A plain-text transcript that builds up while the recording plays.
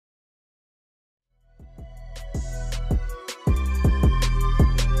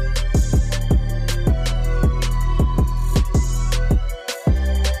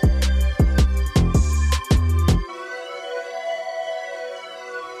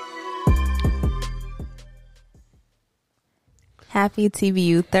Happy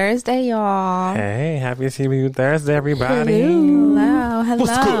TBU Thursday, y'all. Hey, happy TBU Thursday, everybody. Hello.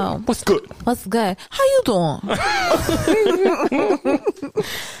 What's good? What's good? How you doing?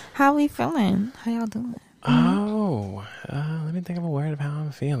 How we feeling? How y'all doing? Oh, let me think of a word of how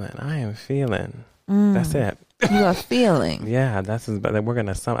I'm feeling. I am feeling. That's it. You are feeling. Yeah, but we're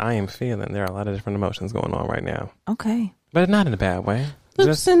gonna. I am feeling. There are a lot of different emotions going on right now, Okay. but not in a bad way.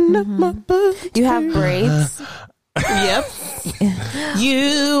 Just You have braids. Yep.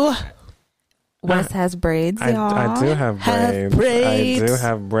 You. Wes has braids, y'all. I do have braids. I do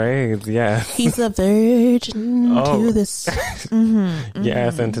have braids. Yes. He's a virgin to this.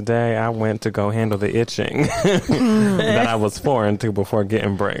 Yes, and today I went to go handle the itching that I was foreign to before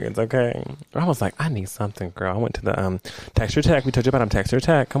getting braids. Okay, I was like, I need something, girl. I went to the Texture Tech. We told you about Texture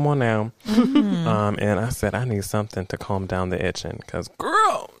Tech. Come on now. And I said I need something to calm down the itching because,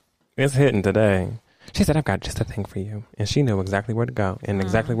 girl, it's hitting today. She said, I've got just a thing for you. And she knew exactly where to go and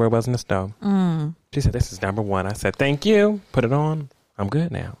exactly where it was in the stove. She said, this is number one. I said, thank you. Put it on. I'm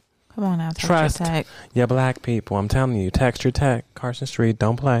good now. Come on now, Texture Trust Tech. your black people. I'm telling you, Texture Tech, Carson Street,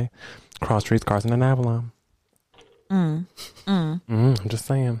 don't play. Cross Streets, Carson and Avalon. I'm just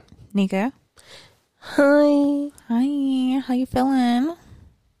saying. Nika. Hi. Hi. How you feeling?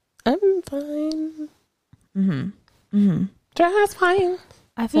 I'm fine. Just fine.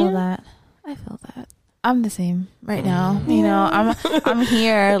 I feel that. I'm the same right now. You know, I'm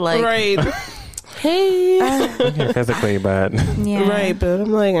here like Right. Hey. I'm here physically, but yeah. Right, but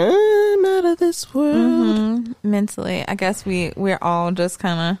I'm like, I'm out of this world. Mentally, I guess we're all just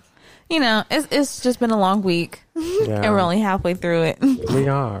kind of, you know, it's just been a long week, yeah, and we're only halfway through it. we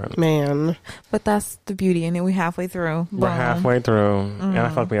are. Man. But that's the beauty in it. We're halfway through. We're Boom. halfway through, and I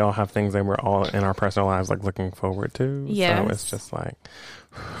feel like we all have things that we're all in our personal lives like looking forward to. Yes. So it's just like,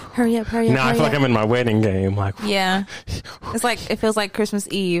 Hurry up. now I feel like I'm in my wedding game. Like, Yeah, it's like it feels like Christmas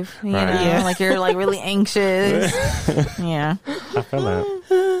Eve. You Right. know, Yeah. like you're like really anxious. Yeah. I feel that.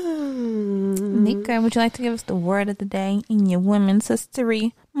 Nika, would you like to give us the word of the day in your Women's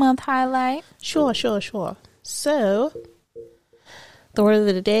History Month highlight? Sure. So, the word of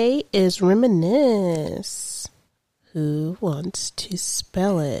the day is reminisce. Who wants to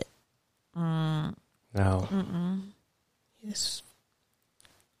spell it? No. Yes.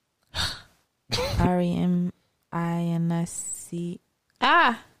 REMINIC.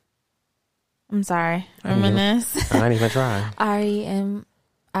 I'm sorry. Reminisce. I didn't even try. REMIN.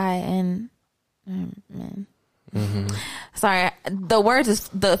 Sorry, the words is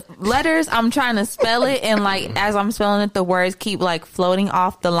the letters. I'm trying to spell it, and like as I'm spelling it, the words keep like floating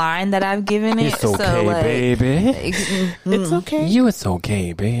off the line that I've given it. It's okay, so, like, baby. It's okay. It's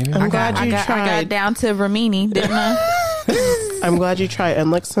okay, baby. I'm glad you I got tried. down to Ramini, didn't I? I'm glad you tried.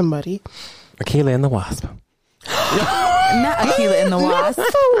 Unlike somebody. Aquila and the Wasp. Not Aquila and the Wasp.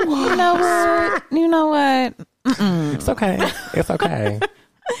 You know what? It's okay. It's okay.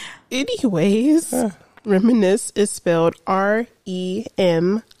 Anyways, reminisce is spelled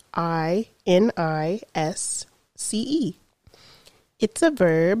REMINISCE. It's a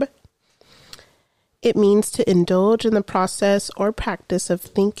verb. It means to indulge in the process or practice of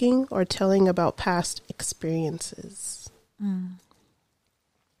thinking or telling about past experiences.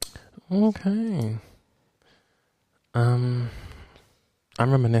 Okay. I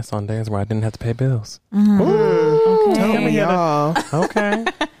reminisce on days where I didn't have to pay bills. Tell me, y'all. Okay.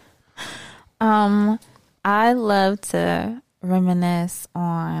 I love to reminisce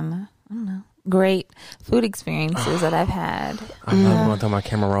on, I don't know, great food experiences that I've had. I love going through my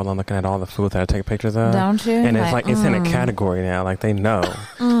camera roll and looking at all the food that I take pictures of. Don't you? And it's like it's in a category now. Like they know.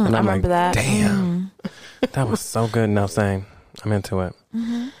 And I'm like, remember that. damn. That was so good. No saying. I'm into it.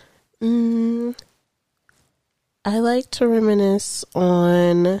 I like to reminisce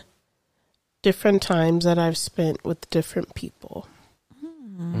on different times that I've spent with different people.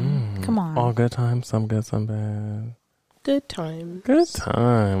 Come on. All good times. Some good, some bad. Good times. Good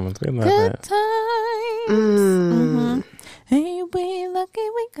times. We love Good it. times. Hey, we lucky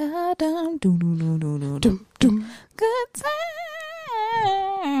we got them. Good times.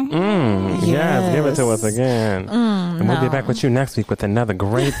 Yes, give it to us again. And we'll be no. back with you next week with another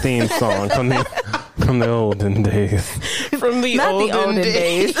great theme song from the olden days. From the Not olden, the olden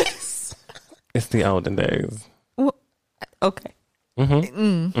days. It's the olden days. Okay.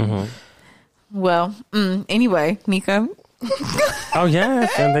 Well, anyway, Nika. Oh,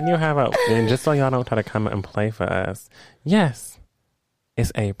 yes. And then you have and just so y'all don't try to come and play for us. Yes,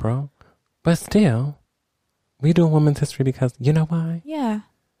 it's April, but still, we do Women's History because you know why? Yeah.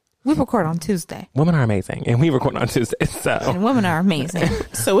 We record on Tuesday. Women are amazing, and we record on Tuesday. And women are amazing.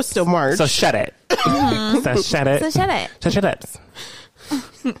 So it's still March. So shut it. So shut it. So shut it. Shut your lips.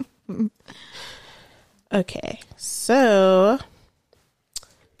 Okay, so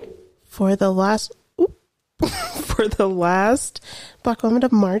for the last Black Woman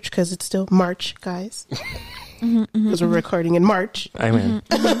of March, because it's still March, guys, because we're recording in March. Amen.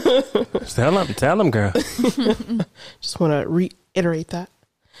 Tell them, girl. Just want to reiterate that.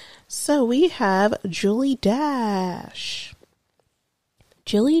 So we have Julie Dash.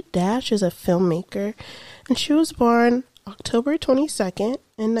 Julie Dash is a filmmaker, and she was born October 22nd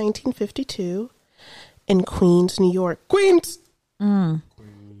in 1952 in Queens, New York. Queens!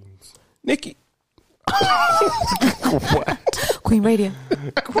 Nikki. What? Queen Radio.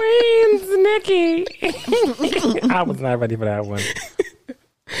 Queens, Nikki. I was not ready for that one.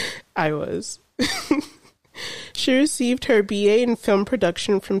 I was. She received her BA in film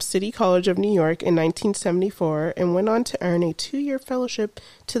production from City College of New York in 1974 and went on to earn a 2-year fellowship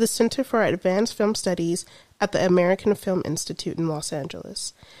to the Center for Advanced Film Studies at the American Film Institute in Los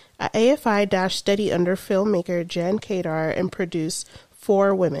Angeles. At AFI, Dash studied under filmmaker Jan Kadar and produced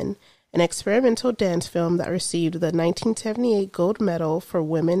For Women, an experimental dance film that received the 1978 Gold Medal for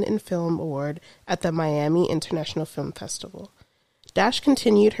Women in Film Award at the Miami International Film Festival. Dash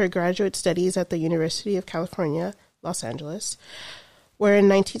continued her graduate studies at the University of California, Los Angeles, where in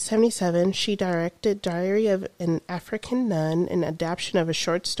 1977 she directed Diary of an African Nun, an adaptation of a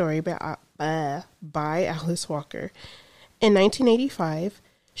short story by Alice Walker. In 1985,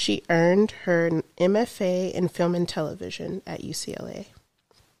 she earned her MFA in Film and Television at UCLA.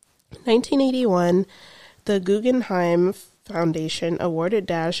 In 1981, the Guggenheim Foundation awarded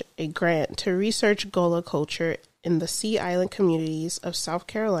Dash a grant to research Gola culture in the Sea Island communities of South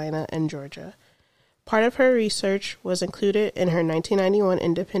Carolina and Georgia. Part of her research was included in her 1991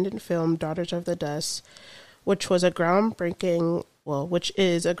 independent film Daughters of the Dust, which is a groundbreaking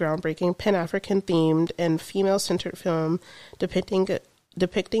Pan-African themed and female-centered film depicting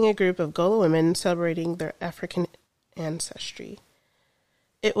a group of Gola women celebrating their African ancestry.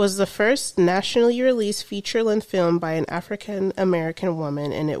 It was the first nationally released feature-length film by an African-American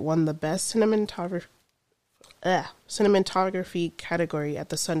woman, and it won the Best Cinematography category at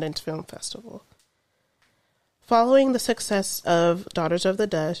the Sundance Film Festival. Following the success of Daughters of the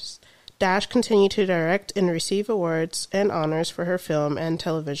Dust, Dash continued to direct and receive awards and honors for her film and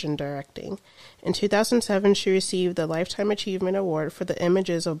television directing. In 2007, she received the Lifetime Achievement Award for the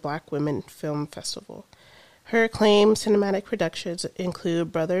Images of Black Women Film Festival. Her acclaimed cinematic productions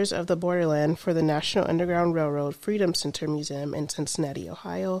include Brothers of the Borderland for the National Underground Railroad Freedom Center Museum in Cincinnati,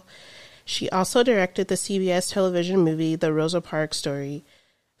 Ohio. She also directed the CBS television movie The Rosa Parks Story,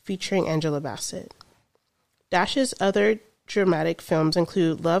 featuring Angela Bassett. Dash's other dramatic films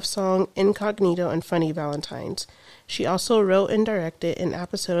include Love Song, Incognito, and Funny Valentines. She also wrote and directed an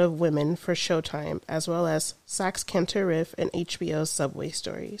episode of Women for Showtime, as well as Sax Cantor Riff and HBO's Subway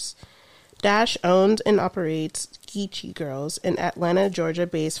Stories. Dash owns and operates Geechee Girls, an Atlanta,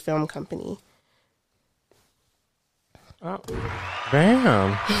 Georgia-based film company. Oh,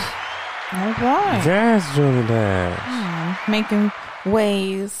 damn. All right. Yes, Julie Dash. Making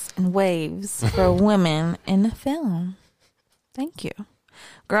waves and waves for women in film. Thank you.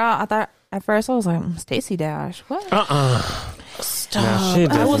 Girl, I thought at first I was like, Stacey Dash. What? Stop. No, she I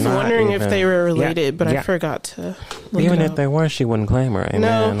does was not wondering if even- they were related, but Yeah. I forgot to look Even it if up. they were, she wouldn't claim her.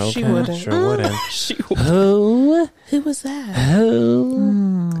 Amen. No, she Okay, wouldn't. Sure wouldn't. She would. Who? Who was that?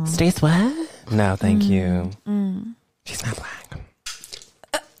 Who? Stace what? No, thank you. She's not black.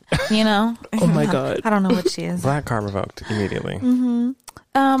 You know? Oh my God. I don't know what she is. Black card revoked immediately.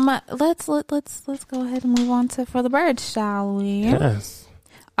 Let's go ahead and move on to For the Birds, shall we? Yes.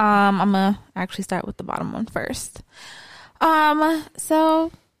 I'm gonna actually start with the bottom one first.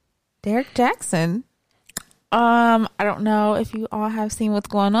 So Derek Jackson. I don't know if you all have seen what's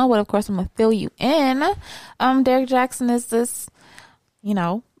going on, but of course I'm gonna fill you in. Derek Jackson is this,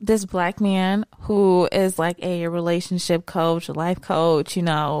 this black man who is like a relationship coach, a life coach,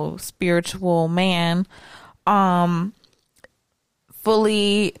 spiritual man.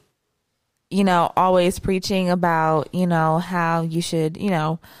 Fully, always preaching about, how you should,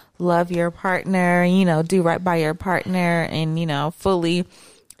 love your partner, do right by your partner, and, fully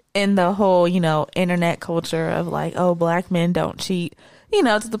in the whole, internet culture of like, oh, black men don't cheat,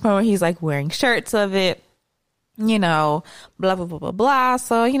 to the point where he's like wearing shirts of it, blah, blah, blah, blah, blah.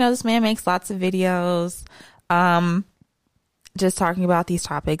 So, this man makes lots of videos, just talking about these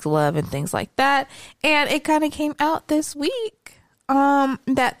topics, love and things like that. And it kind of came out this week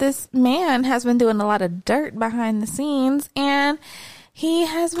that this man has been doing a lot of dirt behind the scenes, and he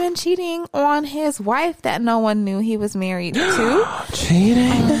has been cheating on his wife that no one knew he was married to.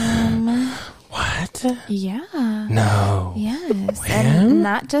 Cheating? What? What? Yeah. No. Yes. Him? And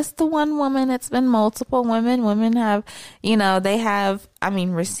not just the one woman. It's been multiple women. Women have, they have,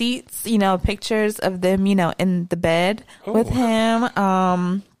 receipts, pictures of them, in the bed with him,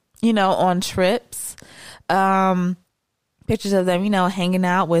 on trips. Pictures of them, hanging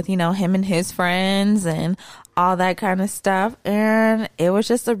out with, him and his friends and all that kind of stuff. And it was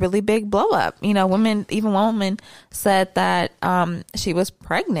just a really big blow up. Even one woman said that she was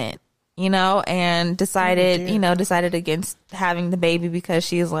pregnant, and decided against having the baby because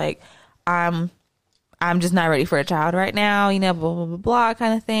she's like, I'm just not ready for a child right now, blah, blah, blah, blah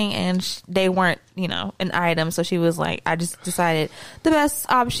kind of thing. And they weren't, an item. So she was like, I just decided the best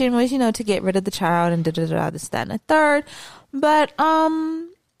option was, to get rid of the child and this, that, and the third. But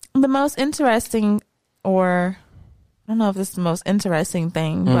the most interesting, or I don't know if this is the most interesting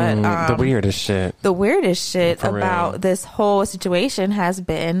thing, but the weirdest shit. The weirdest shit For about real. this whole situation has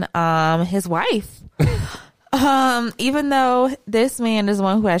been his wife. Even though this man is the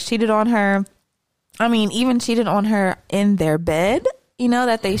one who has cheated on her, even cheated on her in their bed,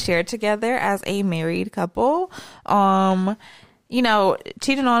 that they shared together as a married couple.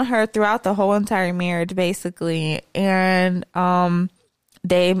 Cheated on her throughout the whole entire marriage, basically. And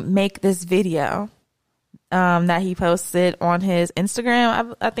they make this video that he posted on his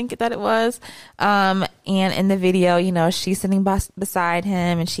Instagram, I think that it was. And in the video, she's sitting beside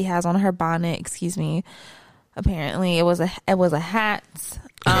him and she has on her bonnet, excuse me. Apparently it was a hat. It was a hat.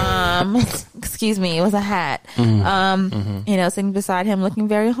 Sitting beside him looking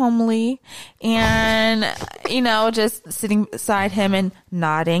very homely and, just sitting beside him and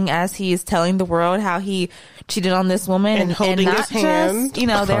nodding as he's telling the world how he cheated on this woman and holding not his hand.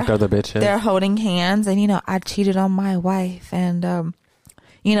 Just, Fuck other bitches. they're holding hands and, I cheated on my wife and,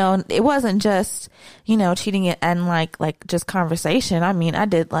 it wasn't just, cheating it and like just conversation. I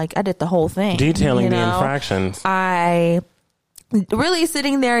did the whole thing. Detailing the infractions. I really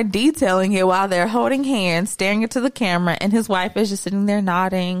sitting there detailing it while they're holding hands, staring into the camera, and his wife is just sitting there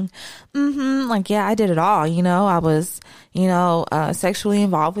nodding. Yeah, I did it all. I was, sexually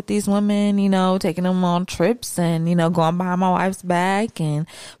involved with these women, taking them on trips and, going behind my wife's back and,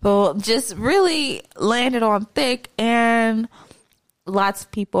 well, just really landed on thick. And lots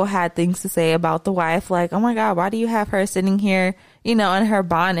of people had things to say about the wife. Like, oh my God, why do you have her sitting here, in her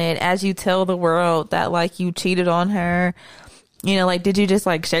bonnet as you tell the world that like you cheated on her? Did you just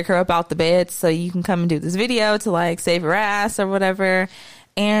like shake her up out the bed so you can come and do this video to like save your ass or whatever?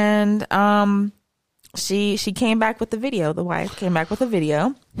 And she came back with the video. The wife came back with a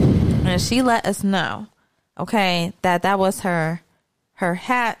video and she let us know, okay, that was her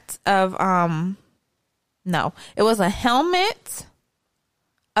hat of no, it was a helmet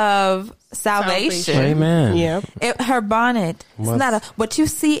of salvation. Amen. Yep. Her bonnet. It's not what you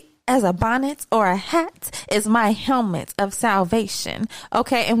see as a bonnet or a hat is my helmet of salvation.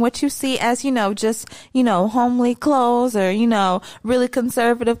 Okay. And what you see as, just, homely clothes or, really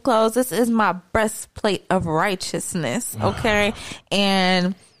conservative clothes, this is my breastplate of righteousness. Okay.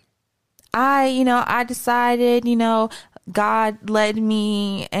 And I decided, God led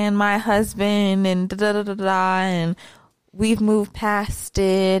me and my husband and and we've moved past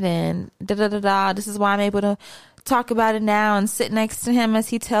it and This is why I'm able to talk about it now and sit next to him as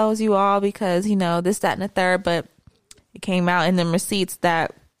he tells you all because, this, that, and the third. But it came out in the receipts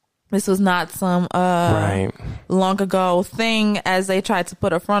that this was not some long ago thing as they tried to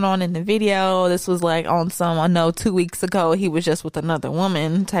put a front on in the video. This was like on some, 2 weeks ago, he was just with another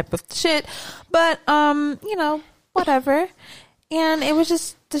woman type of shit. But, whatever. And it was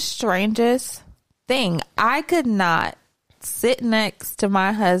just the strangest thing. I could not sit next to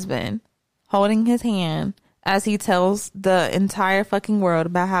my husband holding his hand as he tells the entire fucking world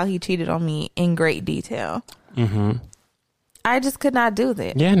about how he cheated on me in great detail. I just could not do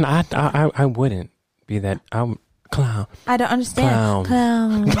that. Yeah, no, I wouldn't be that. I'm clown. I don't understand.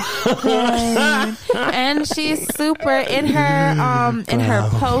 Clown. And she's super in her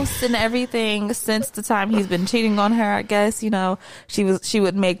posts and everything since the time he's been cheating on her. I guess she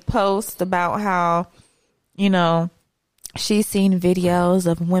would make posts about how she's seen videos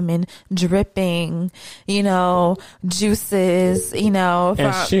of women dripping, juices, in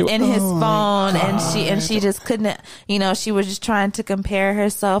his phone. God. And she just couldn't, she was just trying to compare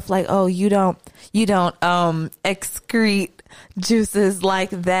herself like, oh, you don't excrete juices like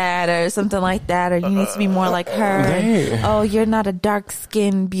that or something like that. Or you need to be more like her. And, oh, you're not a dark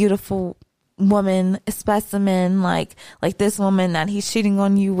skinned, beautiful woman specimen, like this woman that he's cheating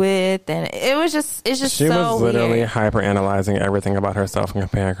on you with, and it's just she so was literally weird. hyper analyzing everything about herself and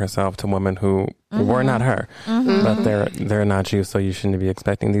comparing herself to women who were not her, but they're not you, so you shouldn't be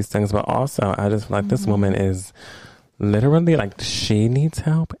expecting these things. But also, I just feel like this woman is literally like, she needs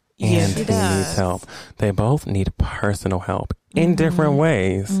help and he needs help. They both need personal help in different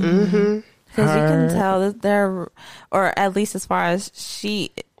ways. Because you can tell that they're, or at least as far as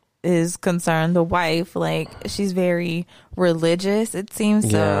she is concerned, the wife, like, she's very religious, it seems.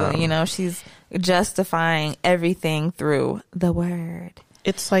 So, you know, she's justifying everything through the word.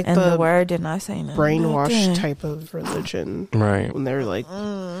 It's like And the the word did not say no. brainwash type of religion. Right. When they're like,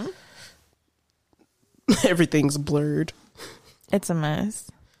 everything's blurred. It's a mess.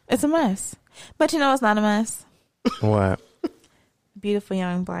 It's a mess. But you know it's not a mess? What? Beautiful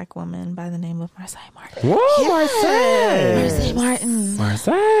young black woman by the name of Marsai Martin. Whoa, Marseille! Marsai Martin.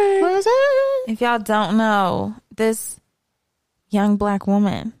 Marseille! If y'all don't know, this young black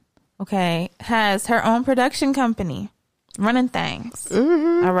woman, okay, has her own production company running things.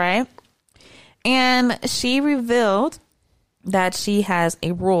 All right. And she revealed that she has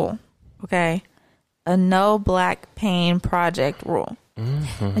a rule, okay, a no black pain project rule.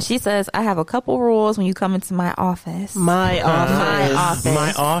 And she says, I have a couple rules when you come into my office. My office.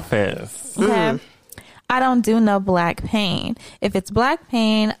 My office. Okay. I don't do no black pain. If it's black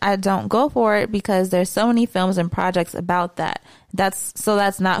pain, I don't go for it because there's so many films and projects about that. That's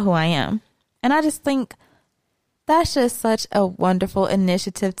not who I am. And I just think that's just such a wonderful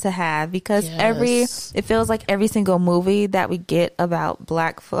initiative to have, because it feels like every single movie that we get about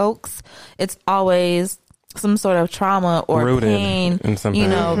black folks, it's always some sort of trauma or Rooted pain, in something. you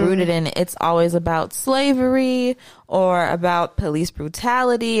know, rooted in it. It's always about slavery or about police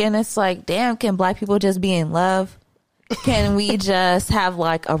brutality. And it's like, damn, can black people just be in love? Can we just have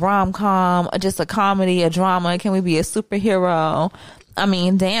like a rom-com, just a comedy, a drama? Can we be a superhero? I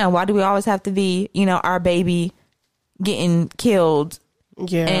mean, damn, why do we always have to be, you know, our baby getting killed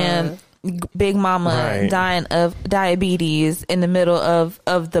and Big Mama dying of diabetes in the middle of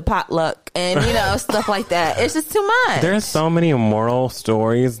the potluck and, you know, stuff like that? It's just too much. There's so many moral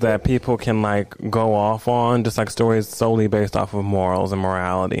stories that people can like go off on, just like stories solely based off of morals and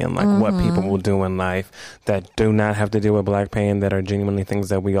morality and like what people will do in life that do not have to deal with black pain, that are genuinely things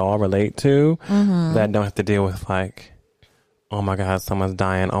that we all relate to, that don't have to deal with like, oh my God, someone's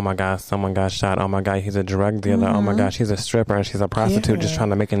dying. Oh my God, someone got shot. Oh my God, he's a drug dealer. Oh my God, she's a stripper and she's a prostitute just trying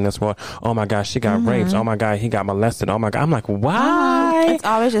to make it in this world. Oh my God, she got raped. Oh my God, he got molested. Oh my God. I'm like, why? It's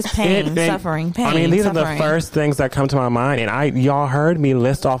always just pain, suffering, pain. I mean, these suffering. are the first things that come to my mind. And y'all heard me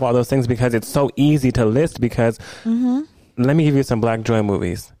list off all those things because it's so easy to list, because let me give you some Black Joy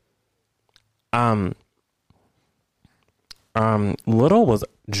movies. Little was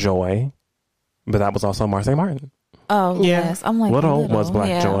Joy, but that was also Marsai Martin. Oh, yes. I'm like, Little was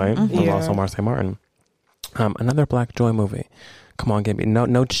Black Joy. Mm-hmm. Was also Marsai Martin. Another Black Joy movie. Come on, give me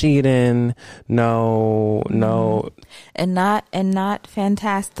no cheating, no. And not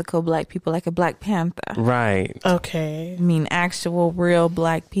fantastical black people like a Black Panther. Right. Okay. I mean, actual real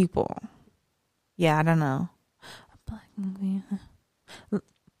black people. Yeah, I don't know. A black movie.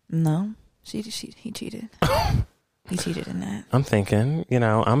 No, he cheated. He cheated in that. I'm thinking.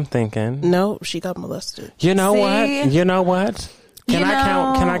 No, she got molested. You know See? what? You know what? Can You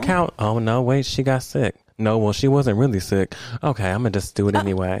I count? Oh no, wait, she got sick. No, well, she wasn't really sick. Okay, I'm gonna just do it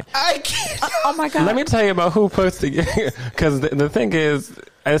anyway. I can't. Oh my God. Let me tell you about who puts together, because the thing is,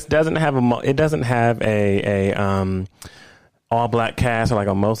 it doesn't have a all black cast or like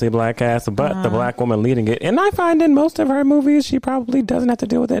a mostly black cast, but the black woman leading it. And I find in most of her movies, she probably doesn't have to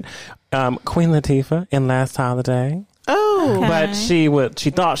deal with it. Queen Latifah in Last Holiday. Oh, Okay. But she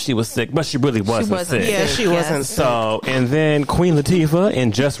thought she was sick, but she really wasn't sick. Yeah, she wasn't. So, and then Queen Latifah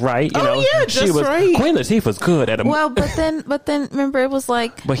in Just Right, yeah, she Just was Right. Queen Latifah's good at a Well, but then remember, it was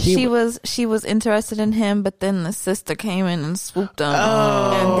like But she was interested in him, but then the sister came in and swooped on him,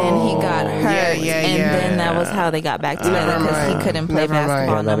 and then he got hurt, then that was how they got back together, because he couldn't play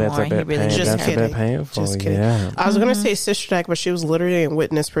basketball no more. He really that's just a bit painful. Just kidding. Yeah. I was gonna say Sister Act, but she was literally in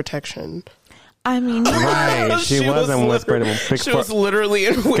witness protection. I mean, Right, she wasn't whispering. She was literally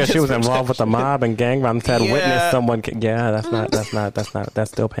in witness because she was protection. involved with the mob and gang violence. Had Yeah. witnessed someone. Yeah, that's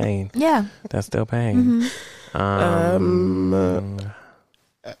still pain. yeah. That's still pain. I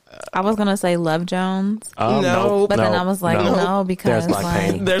was gonna say Love Jones, No. but then I was like, no, because There's black like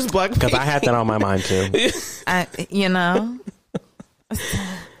pain. There's black Because I had that on my mind too.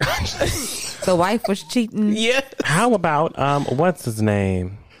 The wife was cheating. Yeah. How about what's his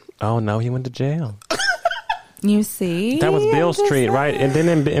name? Oh no, he went to jail. You see, That was Bill Street, right? And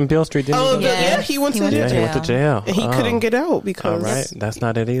then in Bill Street, didn't Oh, he? yeah, he went to Yeah, he went to jail. And he couldn't get out because. All right, that's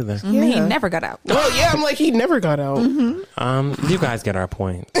not it either. Yeah. He never got out. Well, yeah, I'm like, he never got out. You guys get our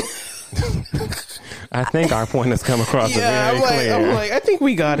point. I think our point has come across Yeah, very clear. I'm like, I think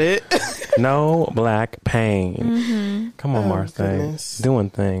we got it. No black pain. Come on, Marseille. goodness. Doing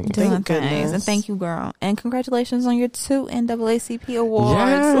things. Doing Thank things. goodness. And thank you, girl. And congratulations on your 2 NAACP awards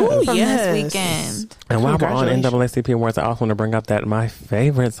Yes. from Yes. this weekend. And while we're on Congratulations. NAACP Awards, I also want to bring up that my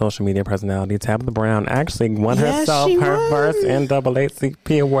favorite social media personality, Tabitha Brown, actually won Yes, herself she her won. first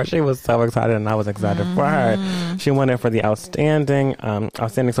NAACP award. She was so excited, and I was excited for her. She won it for the outstanding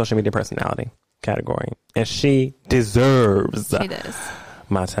social media personality category, and she deserves. She does.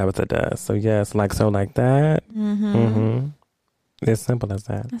 My Tabitha does. So yes, like so, like that. It's simple as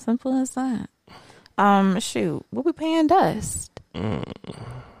that. As simple as that. Shoot, what we paying Dust?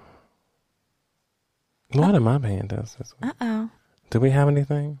 What am I paying this week? Do we have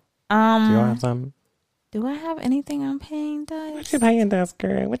anything? Do y'all have something? Do I have anything I'm paying Dust? What you paying us,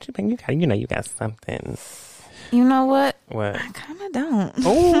 girl? What you paying? You got, you got something. You know what? What? I kind of don't.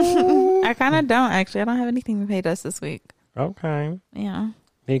 Oh, I kind of don't, actually. I don't have anything to pay Dust this week. okay. Yeah.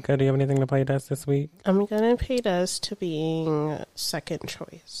 Nika, do you have anything to play us this week? I'm going to pay us to being second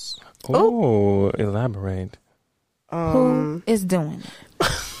choice. Oh, elaborate. Who is doing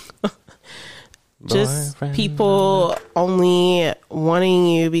it? Just Boyfriend. people only wanting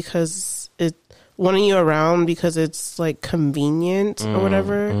you wanting you around because it's like convenient or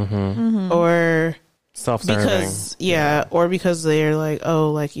whatever, or Self-serving. because they're like,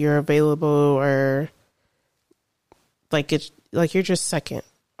 oh, like you're available, or like it's like you're just second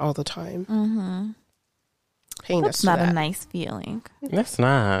all the time. Paying us That's to not that. a nice feeling. That's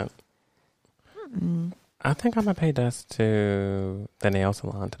not. I think I'm gonna pay dust to the nail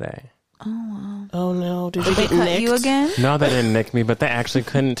salon today. Oh no! Did you They get cut nicked? you again? No, they didn't nick me, but they actually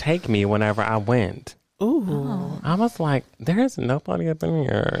couldn't take me whenever I went. Ooh! I was like, "There's nobody up in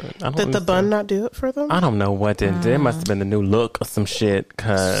here." I don't Did the bun understand. not do it for them? I don't know what did. It must have been the new look or some shit.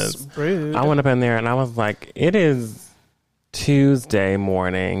 Cause Rude. I went up in there and I was like, "It is Tuesday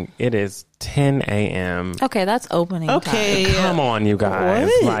morning. It is 10 a.m. Okay, that's opening Okay. time. Come on, you guys.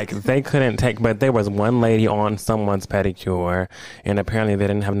 What? Like, they couldn't take, but there was one lady on someone's pedicure, and apparently they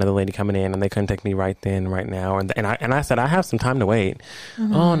didn't have another lady coming in, and they couldn't take me right then, right now. And I said, I have some time to wait.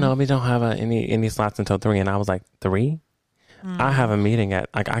 Oh, no, we don't have any slots until 3. And I was like, 3? I have a meeting at,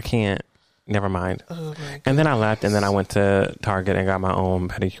 like, I can't. Never mind. And then I left, and then I went to Target and got my own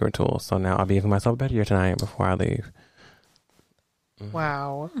pedicure tool. So now I'll be giving myself a pedicure tonight before I leave.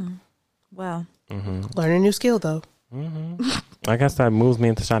 Wow. Well, Learn a new skill though. I guess that moves me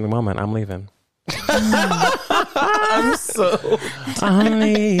into shining moment. I'm leaving. I'm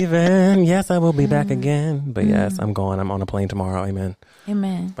leaving. Yes, I will be back again. But yes, I'm going. I'm on a plane tomorrow. Amen.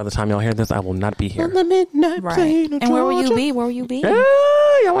 amen. By the time y'all hear this, I will not be here. On the midnight Right. plane of And where will you Georgia. be? Where will you be?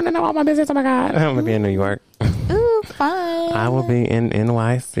 Y'all want to know all my business? Oh my God. I'm going to be in New York. Ooh, fun. I will be in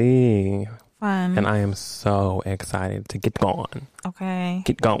NYC. Fun. And I am so excited to get going. Okay.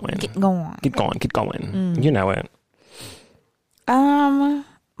 Get going. Get going. Get going. Get going. You know it.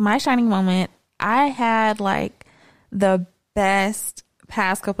 My shining moment, I had like the best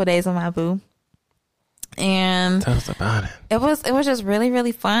past couple of days with my boo. And Tell us about it. it was just really,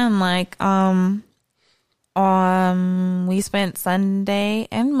 really fun. Like, we spent Sunday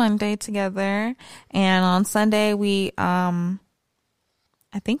and Monday together, and on Sunday we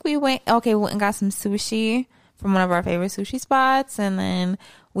I think we went and got some sushi from one of our favorite sushi spots, and then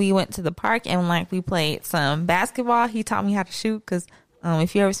we went to the park and like we played some basketball. He taught me how to shoot because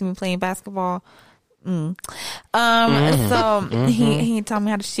if you ever see me playing basketball, so he taught me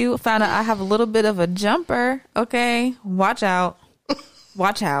how to shoot. Found out I have a little bit of a jumper. Okay, watch out.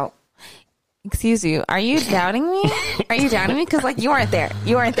 Excuse you. Are you doubting me? Because like you weren't there.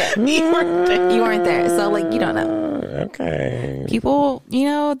 You weren't there. So like you don't know. Okay. People,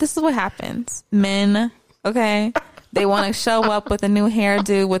 this is what happens. Men, okay, they want to show up with a new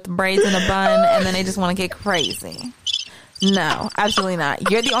hairdo with braids and a bun, and then they just want to get crazy. No, absolutely not.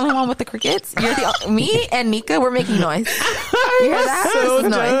 You're the only one with the crickets. Me and Nika, we're making noise. You hear that? so This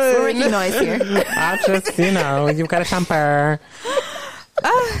is noise. done. We're making noise here. I just, you've got a jumper.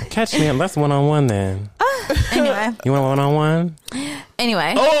 Catch me. Let's one-on-one then. Anyway. You want one-on-one?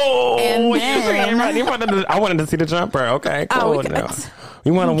 Anyway. Oh, And you then- right. I wanted to see the jumper. Okay, cool. we can- No.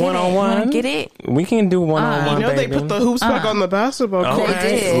 You want a Get it. one-on-one? Wanna get it? We can do one-on-one, You know they baby. put the hoops back on the basketball court. Okay.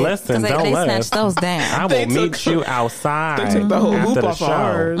 They did. Listen, 'Cause don't they let us. snatched those down. I They will meet took- you outside. They took the whole after hoop the off show.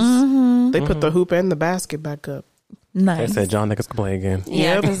 ours. They put the hoop and the basket back up. They Nice. said y'all niggas can play again.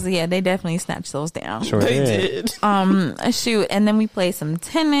 Yeah, Yep. because they definitely snatched those down. Sure They did. did. Shoot, and then we played some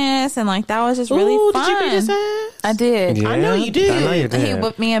tennis, and like that was just really Ooh, fun. did you beat his ass? I did. Yeah, I know you did. I know you He did.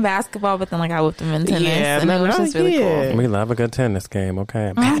 whipped me in basketball, but then like I whipped him in tennis, Yeah, and it was just really yeah. cool. We love a good tennis game,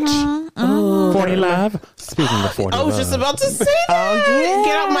 okay? Match. 40 love. Speaking of 40 I was love. just about to say that. yeah.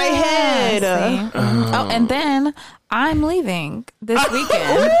 Get out my head. See? Oh, and then I'm leaving this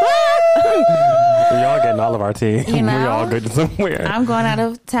weekend. We all getting all of our tea. You We know? all good somewhere. I'm going out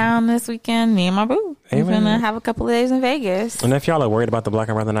of town this weekend. Me and my boo. We're Amen. gonna have a couple of days in Vegas. And if y'all are worried about the Black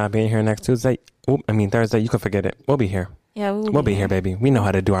and Brother not being here next Thursday, Thursday, you can forget it. We'll be here. Yeah, We'll be here, baby. We know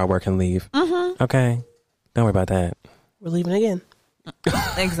how to do our work and leave. Okay? Don't worry about that. We're leaving again.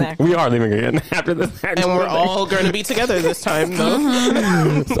 Exactly. We are leaving again after this. And we're all going to be together this time,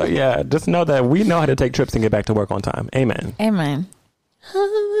 though. So, yeah, just know that we know how to take trips and get back to work on time. Amen. Amen.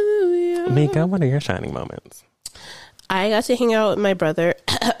 Hallelujah. Mika, what are your shining moments? I got to hang out with my brother,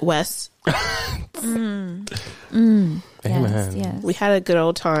 Wes. Amen. Yes, yes. We had a good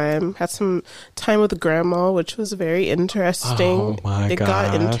old time. Had some time with grandma, which was very interesting. Oh, my It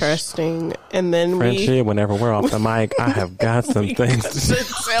got gosh. interesting. And then Frenchie, whenever we're off the mic, I have got some things to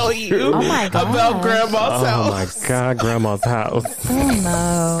to tell you Oh my God. about grandma's Oh house. my God, grandma's house.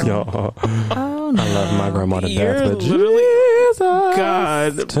 Oh no. Yo, Oh no. I love my grandma to You're death, but literally- Jesus.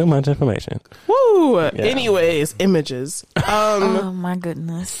 God. Too much information. Woo! Anyways, images. Oh my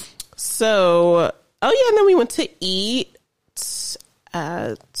goodness. So, oh yeah, and then we went to eat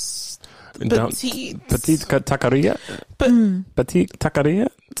at Petite Petite taqueria? Petite taqueria?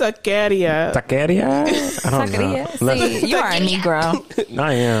 Taqueria. Taqueria? I don't Taqueria. know. See, you are a Negro.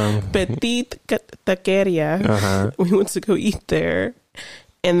 I am. Petite Taqueria. Uh-huh. We went to go eat there.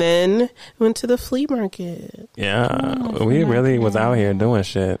 And then went to the flea market. Yeah. We really was out here doing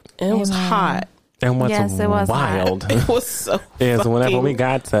shit. And it was Amen. hot. And what's Yes, it was wild It was so is whenever we fucking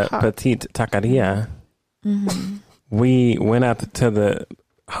got to hot. Petite Taqueria, we went out to the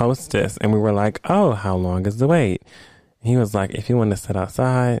hostess and we were like, oh, how long is the wait? He was like, if you want to sit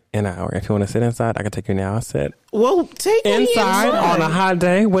outside, an hour. If you want to sit inside, I can take you now. I said, Well, take me inside on a hot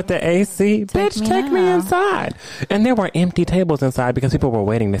day with the AC? Bitch, me take me now. inside. And there were empty tables inside because people were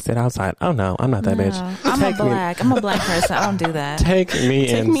waiting to sit outside. Oh, no, I'm not that bitch. I'm Take me- I'm a black person. I don't do that. Take me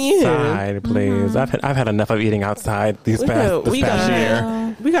Take me in. inside, please. I've had enough of eating outside this past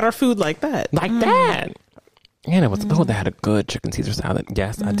year. We got our food like that. Like that. And it was, they had a good chicken Caesar salad.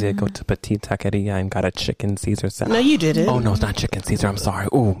 Yes, I did go to Petite Taqueria and got a chicken Caesar salad. No, you didn't. Oh, no, it's not chicken Caesar. I'm sorry.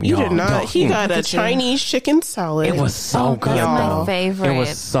 Ooh, You y'all, did not. y'all. He got a at you. Chinese chicken salad. It was so good, that's my though. favorite. It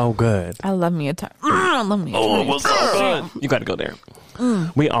was so good. I love me a time. I love me a Oh, it time. was so good. You got to go there.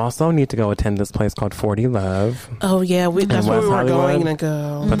 We also need to go attend this place called 40 Love, Oh yeah, that's where West we were Hollywood. going to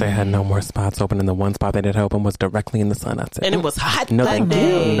go. but they had no more spots open, and the one spot they did open was directly in the sun. I said, And it was hot No, that thank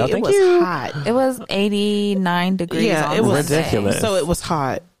day. you. No, it thank was you. hot. It was 89 degrees. Yeah, on it was Sunday. ridiculous. So it was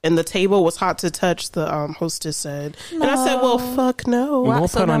hot. And the table was hot to touch, the hostess said. And I said, well, fuck no. Why- We'll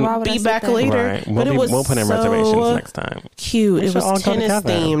so put then on- why would I Be sit back there? later. Right. But it was We'll put in so reservations next time. cute. We It should all was go tennis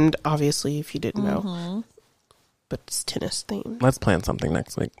together. themed, obviously, if you didn't know. But it's tennis themed. Let's plan something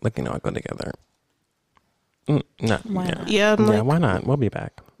next week. Like, I'll go together. No. Why yeah. not? Yeah, I'm Yeah, like, why not? We'll be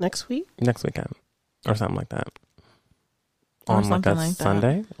back next week next weekend or something like that. Or On like something a like that.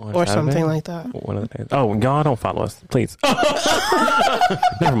 Sunday or Saturday? something like that. One of the days. Oh, y'all don't follow us, please.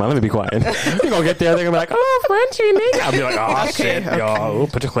 Never mind. Let me be quiet. You're gonna get there. They're gonna be like, "Oh, Frenchie, Nick." I'll be like, "Oh shit, okay. y'all. Ooh,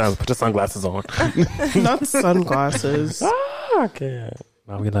 put your sunglasses on." Not sunglasses. Okay.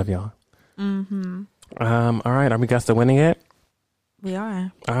 Well, we love y'all. All right. Are we guys still winning it? We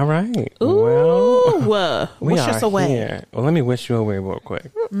are. All right. Ooh, Well, we wish are us away. here. Well, let me wish you away real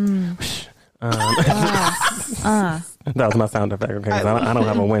quick. That was my sound effect. Okay, 'cause I don't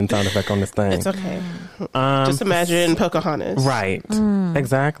have a win sound effect on this thing. It's okay. Just imagine Pocahontas. Right.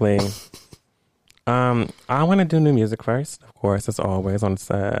 Exactly. I want to do new music first, of course, as always, on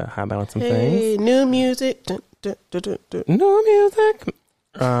High Balance and Hey, new music. Dun, dun, dun, dun, dun. things. New music.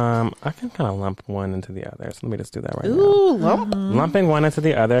 I can kind of lump one into the other. So let me just do that right now. Ooh, lump. Lumping one into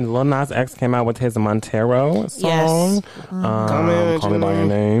the other. Lil Nas X came out with his Montero song. Yes. Call Me By Your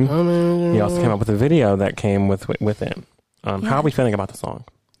Name. He also came up with a video that came with him. How are we feeling about the song?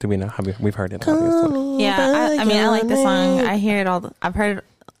 Do we know? We've heard it, obviously. Yeah, I mean, I like the song. I hear it all. I've heard it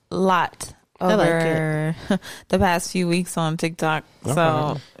a lot I like over the past few weeks on TikTok.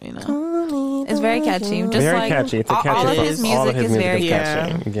 So, you know, it's very catchy. Just Very like catchy. It's a catchy. all of his all of music is very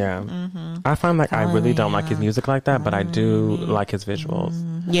catchy. catchy. Yeah. I find like I really don't like his music like that, but I do like his visuals.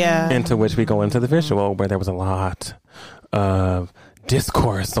 Yeah. Into which we go into the visual where there was a lot of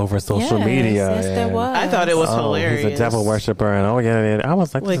discourse over social Yes, media. yes, there and, was. I thought it was hilarious. He's a devil worshiper, and I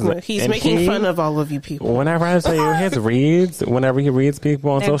was like, Like, he's making fun of all of you people. Whenever I tell you his reads, whenever he reads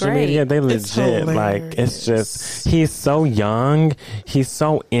people on They're social great. media, they It's legit like it's just he's so young, he's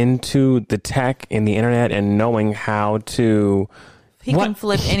so into the tech and the internet and knowing how to. He can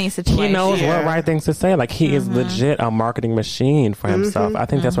flip any situation. He knows Yeah. what right things to say. Like he is legit a marketing machine for himself. I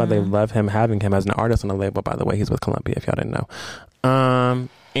think that's why they love him, having him as an artist on the label. By the way, he's with Columbia. If y'all didn't know,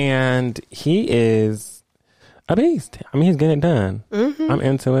 and he is a beast. I mean, he's getting it done. I'm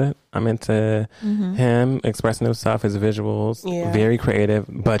into it. I'm into him expressing himself, his visuals. Yeah. Very creative.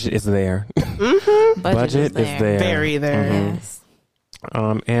 Budget is there. Budget is there. Very there. Yes.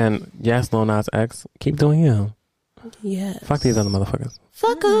 And yes, Lil Nas X, keep doing you. Yes. Fuck these other motherfuckers.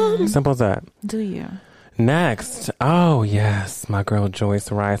 Fuck 'em. Simple as that. Do you? Next, oh yes, my girl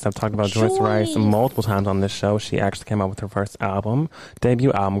Joyce Rice. I've talked about Joyce Rice multiple times on this show. She actually came out with her first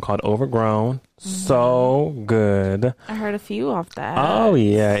debut album called Overgrown. So good. I heard a few off that. Oh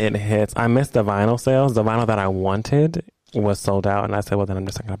yeah, it hits. I missed the vinyl sales. The vinyl that I wanted was sold out, and I said, well, then I'm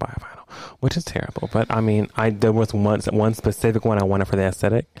just not gonna buy a vinyl, which is terrible. But I mean, there was one specific one I wanted for the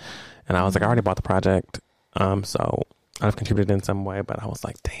aesthetic, and I was like, I already bought the project, so I've contributed in some way. But I was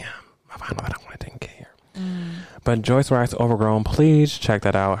like, damn, my vinyl that I wanted didn't get here. But Joyce Rice, Overgrown, please check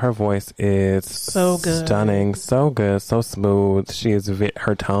that out. Her voice is So good. stunning, so good, so smooth. She is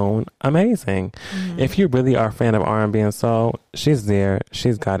her tone amazing. If you really are a fan of R&B and soul, she's there.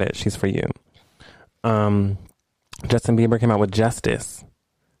 She's got it. She's for you. Justin Bieber came out with Justice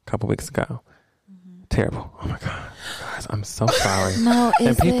a couple weeks ago. Terrible. Oh my god, guys, I'm so sorry. No,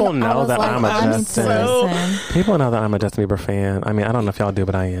 And people know that I'm a Justin. People know that I'm a Justin Bieber fan. I mean, I don't know if y'all do,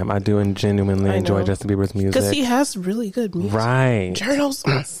 but I am. I do and genuinely I enjoy know. Justin Bieber's music. Because he has really good music. Right. Journals.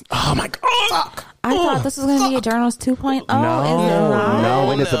 Oh my god. I thought this was going to be a Journals 2.0. No, Is it not?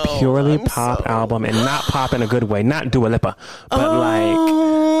 no, it is a No, purely I'm pop sorry. album, and not pop in a good way. Not Dua Lipa, but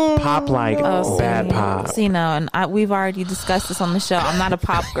like pop, like bad pop. See, no, and we've already discussed this on the show. I'm not a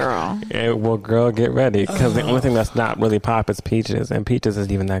pop girl. Well, girl, get ready, because the only thing that's not really pop is Peaches, and Peaches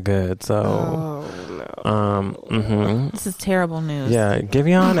isn't even that good. So, This is terrible news. yeah,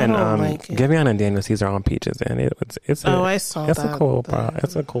 Giveon and like it. Giveon and Daniel Caesar on Peaches, and it's I saw it's that. a cool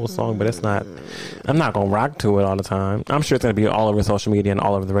it's a cool song, but it's not. I'm not gonna rock to it all the time. I'm sure it's gonna be all over social media and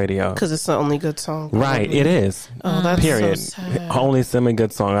all over the radio. Because it's the only good song. Right, probably. it is. Oh, that's Period. so sad. Only semi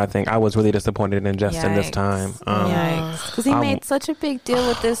good song. I think I was really disappointed in Justin this Yikes. time. Yikes. Because he made such a big deal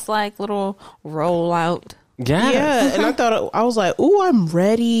with this, like, little rollout. Yes. Yeah, and I was like, ooh, I'm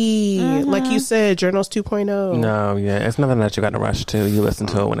ready. Like you said, Journals 2.0. No, yeah, it's nothing that you got to rush to. You listen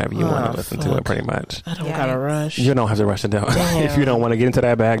to it whenever you want to listen to it, pretty much. I don't Yikes. gotta rush. You don't have to rush it down. If you don't want to get into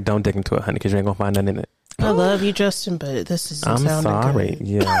that bag, don't dig into it, honey, because you ain't gonna find nothing in it. I love you, Justin, but this isn't I'm sounding sorry. good.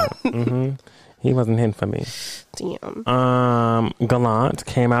 Yeah. He wasn't hitting for me. Damn. Gallant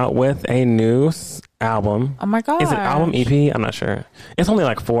came out with a new album. Oh, my God. Is it album EP? I'm not sure. It's only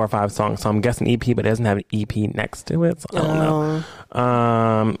like 4 or 5 songs, so I'm guessing EP, but it doesn't have an EP next to it. So I don't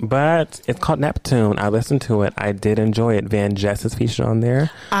know. But it's called Neptune. I listened to it. I did enjoy it. Van Jess is featured on there.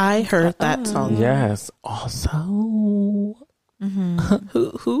 I heard that song. Yes. Also,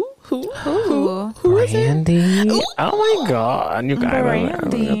 Who? Ooh. Brandy. Oh my God. You guys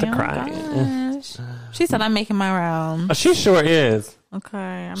Brandy. you have to Oh, cry. gosh. She said, I'm making my rounds. She sure is. Okay.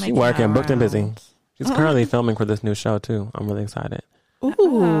 I'm She making working, my booked and busy. rounds. She's currently filming for this new show too. I'm really excited.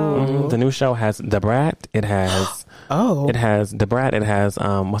 Ooh. The new show has The Brat. It has Oh. it has The Brat. It has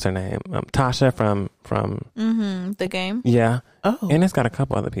what's her name? Tasha from The game. yeah. Oh. And it's got a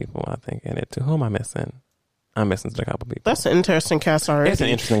couple other people I think in it too. Who am I missing? I'm missing a couple people. That's an interesting cast already. It's an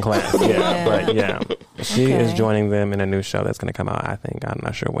interesting class, yeah. Yeah. But yeah, she is Okay. joining them in a new show that's going to come out. I think I'm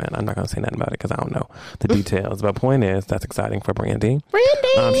not sure when. I'm not going to say nothing about it because I don't know the details. But point is, that's exciting for Brandy.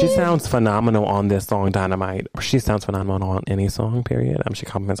 She sounds phenomenal on this song, Dynamite. She sounds phenomenal on any song. Period. She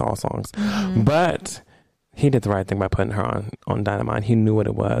compliments all songs, but he did the right thing by putting her on Dynamite. He knew what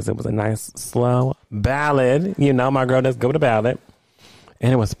it was. It was a nice, slow ballad. You know, my girl does go with a ballad.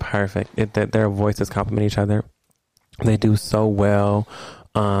 And it was perfect. Their voices complement each other. They do so well.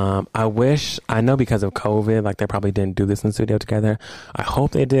 I know because of COVID, like they probably didn't do this in the studio together. I hope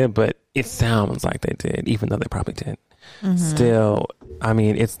they did, but it sounds like they did, even though they probably didn't. Still, I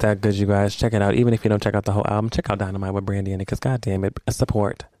mean, it's that good, you guys. Check it out. Even if you don't check out the whole album, check out Dynamite with Brandy in it, because goddamn it,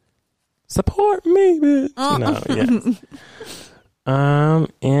 support me, bitch. No, yes.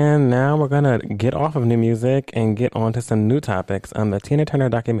 And now we're gonna get off of new music and get on to some new topics. The Tina Turner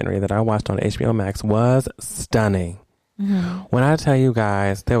documentary that I watched on HBO Max was stunning. When I tell you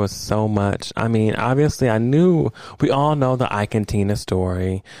guys, there was so much. I mean, obviously, we all know the Ike and Tina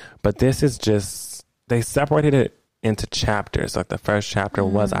story, but this is just, they separated it into chapters. Like the first chapter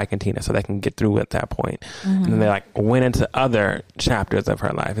was Ike and Tina, so they can get through at that point. And then they like went into other chapters of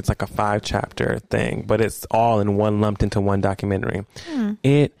her life. It's like a 5-chapter thing, but it's all in one, lumped into one documentary.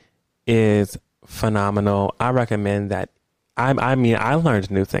 It is phenomenal. I recommend that. I mean, I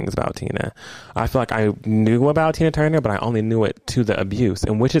learned new things about Tina. I feel like I knew about Tina Turner, but I only knew it to the abuse,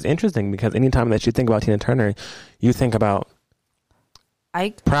 and which is interesting because anytime that you think about Tina Turner, you think about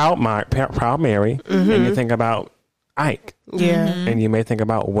Ike, Proud Mary, and you think about Ike, and you may think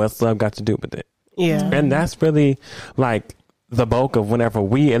about what's love got to do with it, and that's really like the bulk of whenever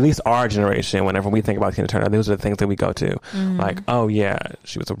we, at least our generation, whenever we think about Tina Turner, those are the things that we go to, like, oh yeah,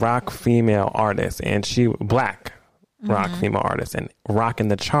 she was a rock female artist, and black rock female artist, and rocking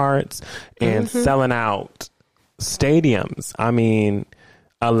the charts and selling out stadiums. I mean,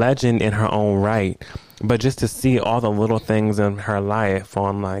 a legend in her own right. But just to see all the little things in her life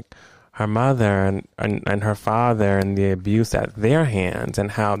on like her mother and her father and the abuse at their hands, and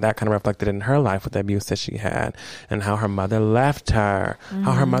how that kind of reflected in her life with the abuse that she had, and how her mother left her,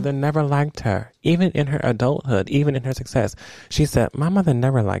 how her mother never liked her, even in her adulthood, even in her success. She said, my mother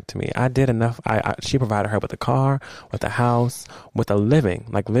never liked me. I did enough. She provided her with a car, with a house, with a living,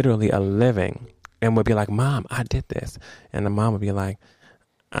 like literally a living, and would be like, Mom, I did this. And the mom would be like,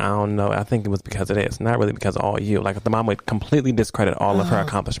 I don't know. I think it was because of this, not really because of all you. Like the mom would completely discredit all of her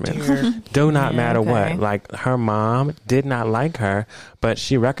accomplishments. Do not matter what. Like her mom did not like her, but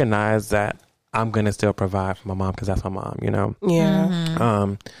she recognized that I'm gonna still provide for my mom because that's my mom, you know.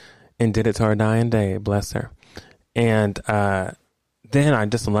 And did it to her dying day. Bless her. And then I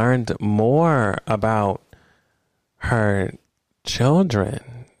just learned more about her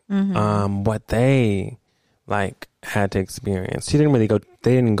children, what they like had to experience. They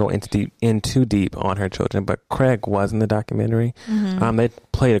didn't go in too deep on her children, but Craig was in the documentary. They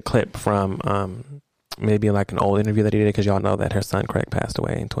played a clip from maybe like an old interview that he did, because y'all know that her son Craig passed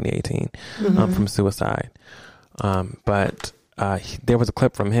away in 2018 from suicide. But there was a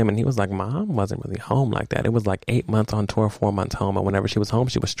clip from him, and he was like, Mom wasn't really home like that. It was like 8 months on tour, 4 months home, and whenever she was home,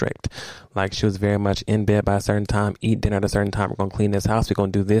 she was strict. Like she was very much in bed by a certain time, eat dinner at a certain time. We're gonna clean this house. We're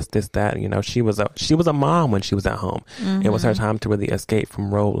gonna do this, that. You know, she was a mom when she was at home. It was her time to really escape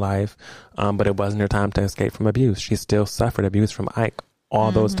from road life, but it wasn't her time to escape from abuse. She still suffered abuse from Ike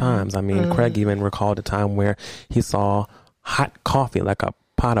all those times. I mean, Craig even recalled a time where he saw hot coffee, like a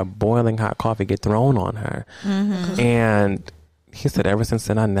pot of boiling hot coffee, get thrown on her, and he said, ever since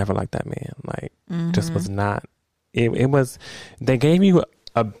then, I never liked that man. Like, just was not. It was. They gave you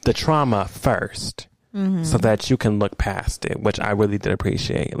the trauma first, so that you can look past it, which I really did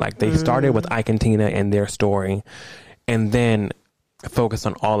appreciate. Like, they started with Ike and Tina and their story, and then focused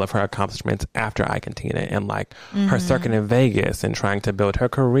on all of her accomplishments after Ike and Tina, and like her circuit in Vegas and trying to build her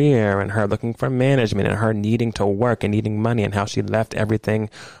career, and her looking for management, and her needing to work and needing money, and how she left everything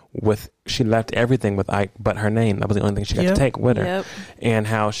with Ike but her name. That was the only thing she got to take with her. And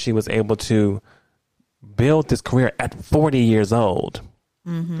how she was able to build this career at 40 years old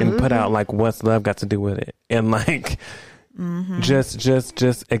and put out like What's Love Got to Do with It, and like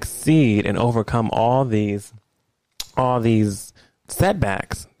just exceed and overcome all these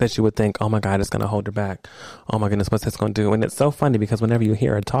setbacks that you would think, oh my God, it's going to hold her back. Oh my goodness, what's this going to do? And it's so funny because whenever you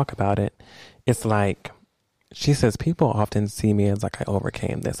hear her talk about it, it's like, she says, people often see me as like, I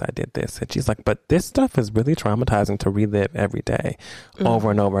overcame this, I did this. And she's like, but this stuff is really traumatizing to relive every day,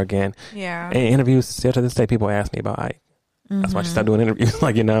 over and over again. In interviews, still to this day, people ask me about Ike. That's why she started doing interviews.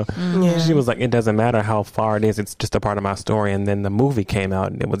 Like, you know, she was like, it doesn't matter how far it is. It's just a part of my story. And then the movie came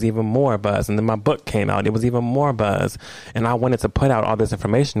out and it was even more buzz. And then my book came out. It was even more buzz. And I wanted to put out all this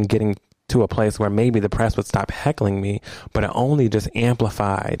information, getting to a place where maybe the press would stop heckling me, but it only just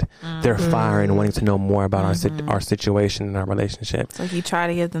amplified their fire and wanting to know more about our situation and our relationship. It's like you try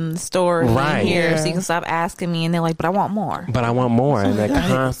to give them the story here so you can stop asking me, and they're like, but I want more. And they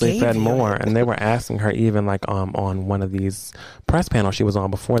constantly fed more. And they were asking her even like on one of these press panels she was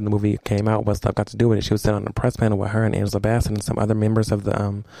on before the movie came out, What Stuff Got to Do with It. She was sitting on a press panel with her and Angela Bassett and some other members of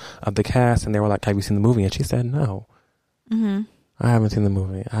the cast, and they were like, have you seen the movie? And she said, no. I haven't seen the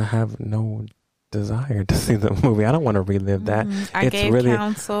movie. I have no desire to see the movie. I don't want to relive that. I gave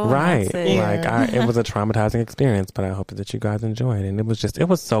counsel. Right. It was a traumatizing experience, but I hope that you guys enjoyed it. And it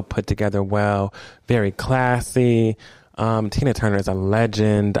was so put together well, very classy. Tina Turner is a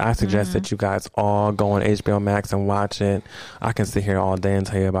legend. I suggest that you guys all go on HBO Max and watch it. I can sit here all day and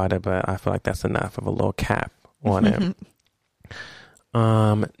tell you about it, but I feel like that's enough of a little cap on it.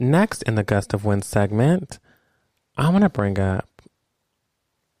 Next in the Gust of Wind segment, I want to bring up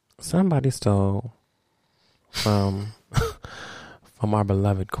somebody stole from our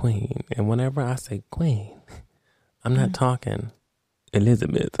beloved queen. And whenever I say queen, I'm not talking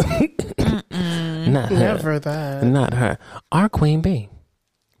Elizabeth. Not her. Never that. Not her. Our queen bee.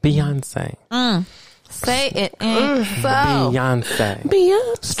 Beyonce. Say it ain't so.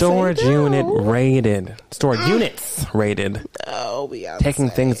 Beyonce. Storage units rated. Oh, Beyonce. Taking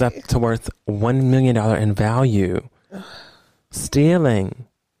things up to worth $1 million in value. Stealing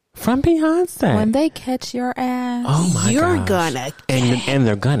from Beyonce. When they catch your ass. Oh my You're gosh. gonna and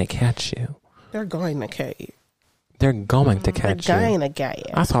they're gonna catch you. They're going to catch you. They're going to catch you. They're going to get you.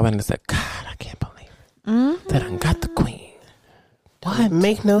 I saw that and said, God, I can't believe it. They done got the queen. What?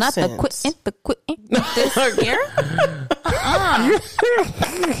 Make no Not sense. the quit this year.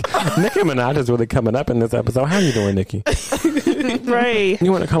 Nicki Minaj is really coming up in this episode. How you doing, Nicki? Right.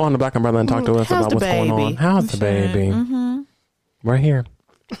 You want to come on the Black Umbrella and talk to us How's about the what's going baby? on? How's the baby? We're here.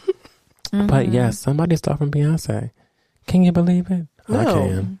 But yes, somebody stole from Beyonce. Can you believe it? I No.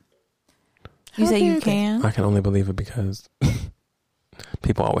 can. You say you dare they? can? I can only believe it because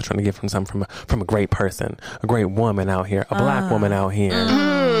people are always trying to get from something from a great person, a great woman out here, a black woman out here.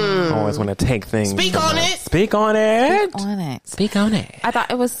 Always want to take things. Speak from on her. it. Speak on it. On it. Speak on it. I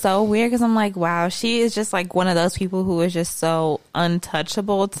thought it was so weird because I'm like, wow, she is just like one of those people who is just so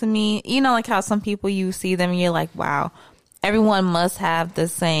untouchable to me. You know, like how some people you see them and you're like, wow, everyone must have the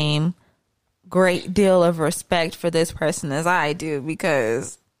same great deal of respect for this person as I do,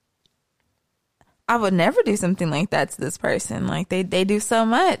 because I would never do something like that to this person. Like they do so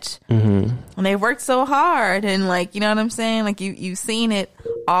much and they worked so hard, and like, you know what I'm saying? Like you've seen it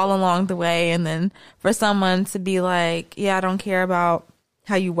all along the way. And then for someone to be like, yeah, I don't care about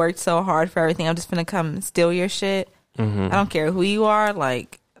how you worked so hard for everything. I'm just going to come steal your shit. I don't care who you are.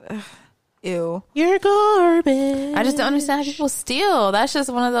 Like, ew. You're garbage. I just don't understand how people steal. That's just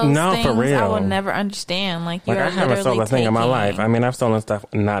one of those No, things for real. I will never understand. Like, you Like, are I haven't literally stolen a thing in my taking- life. I mean, I've stolen stuff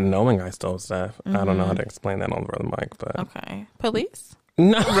not knowing I stole stuff. I don't know how to explain that over the mic, but Okay. Police?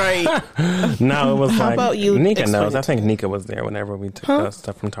 no, Right. no, it was How like about you Nika explain knows. it I think Nika was there whenever we took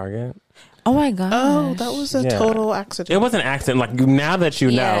stuff from Target. Oh my God. Oh, that was a Yeah. total accident. It was an accident. Like, now that you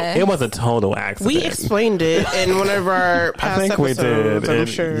know, Yes. it was a total accident. We explained it in one of our I past think we episodes, did. I'm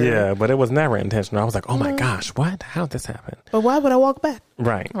sure. Yeah, but it was never intentional. I was like, oh my gosh, what? How did this happen? But why would I walk back?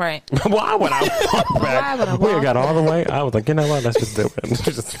 Right. Right. Why would I walk back? Why would I We walk got all the way. I was like, you know what? Let's just do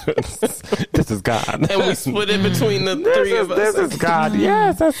it. This is God. And we split it between the three of us. This is God.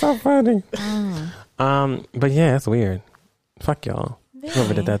 Yes, that's so funny. But yeah, it's weird. Fuck y'all.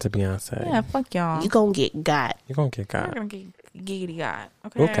 Whoever did that to Beyonce. Yeah, fuck y'all. You gonna get got. You're going to get We're God. going to get giggity God.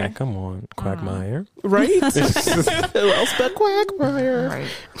 Okay. Okay, come on, Quagmire. Right? Who else but Quagmire? Right.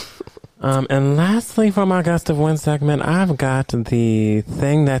 And lastly, for my Gust of Wind segment, I've got the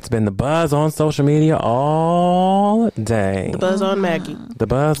thing that's been the buzz on social media all day. Buzz on Maggie. The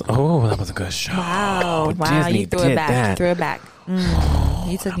buzz. Oh, that was a good show. Wow. Disney You threw did it back. that. Threw it back.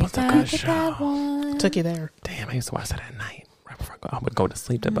 You took me was a back good to show. that one. Took you there. Damn, I used to watch that at night. Right before I would go to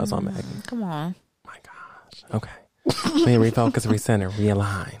sleep to Buzz on Maggie. Come on. My gosh. Okay. Let me refocus, recenter,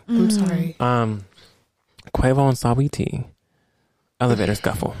 realign. I'm sorry. Quavo and Saweetie. Elevator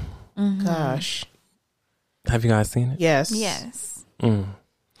scuffle. Gosh. Have you guys seen it? Yes. Yes.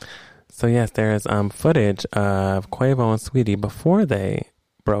 So yes, there is footage of Quavo and Sweetie before they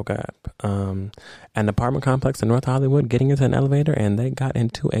broke up. An apartment complex in North Hollywood, getting into an elevator, and they got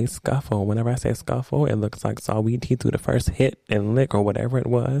into a scuffle. Whenever I say scuffle, it looks like Saweetie threw the first hit and lick or whatever it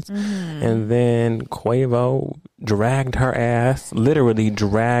was, and then Quavo dragged her ass, literally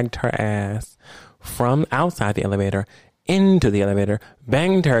dragged her ass from outside the elevator into the elevator,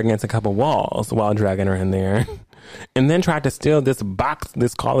 banged her against a couple walls while dragging her in there, and then tried to steal this box,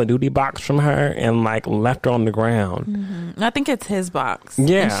 this Call of Duty box from her, and like left her on the ground. I think it's his box.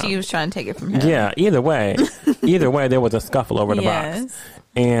 Yeah. And she was trying to take it from him. Yeah, either way, there was a scuffle over the Yes. box,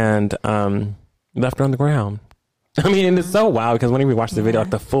 and left her on the ground. I mean, and it's so wild because whenever we watch the video, like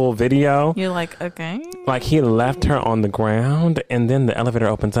the full video, You're like, okay. like he left her on the ground, and then the elevator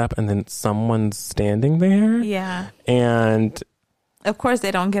opens up, and then someone's standing there, Yeah. and Of course they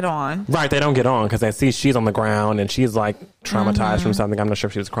don't get on. right, they don't get on because they see she's on the ground and she's like traumatized from something. I'm not sure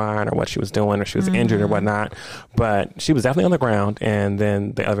if she was crying or what she was doing or she was injured or whatnot, but she was definitely on the ground. And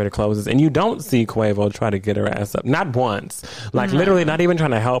then the elevator closes, and you don't see Quavo try to get her ass up, not once, like literally not even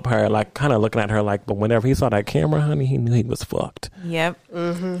trying to help her, like kind of looking at her like. But whenever he saw that camera, honey, he knew he was fucked. Yep.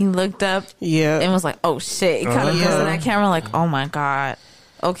 He looked up Yeah. and was like, oh shit. He kind of goes to that camera like, oh my God.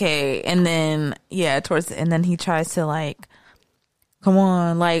 Okay. And then, yeah, and then he tries to like come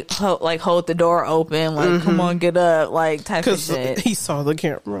on, like hold the door open, like come on, get up, like type of Because shit. he saw the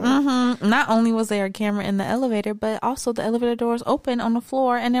camera. Not only was there a camera in the elevator, but also the elevator doors open on the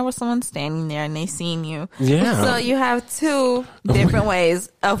floor, and there was someone standing there, and they seen you. Yeah. So you have two different ways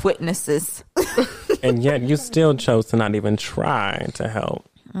of witnesses. And yet you still chose to not even try to help.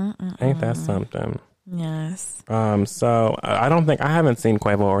 Ain't that something? Yes. So I haven't seen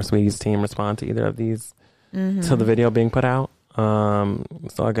Quavo or Sweetie's team respond to either of these to the video being put out. So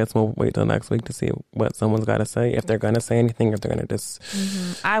I guess we'll wait till next week to see what someone's got to say, if they're going to say anything, if they're going to just.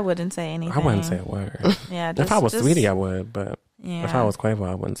 I wouldn't say anything. I wouldn't say a word. Yeah. If I was Sweetie, I would, but yeah. if I was Quavo,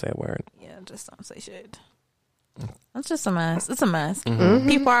 I wouldn't say a word. Yeah, just don't say shit. It's just a mess. It's a mess.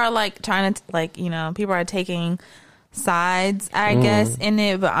 People are like trying to people are taking sides, I guess, in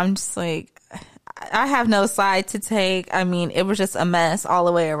it, but I'm just like, I have no side to take. I mean, it was just a mess all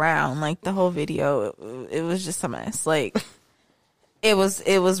the way around. Like the whole video, it was just a mess. Like it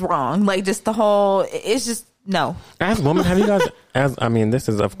was wrong. Like just the whole, it's just no. As women, have you guys? This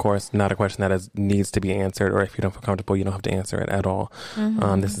is of course not a question that needs to be answered, or if you don't feel comfortable, you don't have to answer it at all.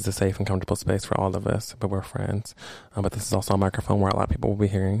 This is a safe and comfortable space for all of us, but we're friends. But this is also a microphone where a lot of people will be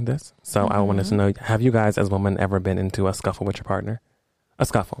hearing this. So I wanted to know: have you guys, as women, ever been into a scuffle with your partner? A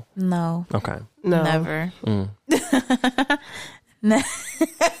scuffle? No. Okay. No. Never. A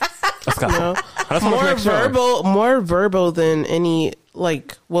scuffle. No. More verbal than any,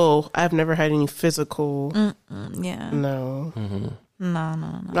 like, well, I've never had any physical. Yeah. No.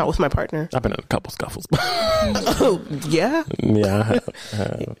 No. Not with my partner. I've been in a couple scuffles. Oh, yeah? Yeah.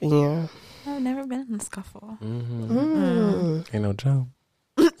 Yeah. I've never been in a scuffle. Ain't no joke.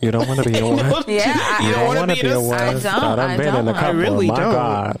 You don't want to be a one. Yeah. You don't want to be a one. I don't. I've been in a couple. I really My don't.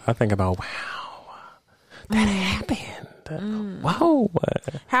 God. I think about, wow, that happened. Wow.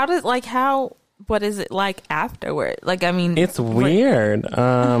 What is it like afterward? Like, I mean, It's weird.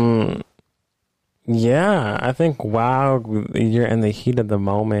 Yeah, I think while you're in the heat of the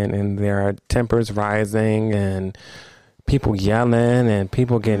moment and there are tempers rising and people yelling and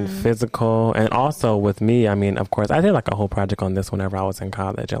people getting physical. And also with me, I mean, of course, I did like a whole project on this whenever I was in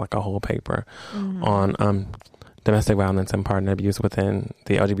college, like a whole paper on domestic violence and partner abuse within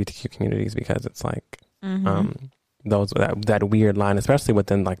the LGBTQ communities, because it's like that weird line, especially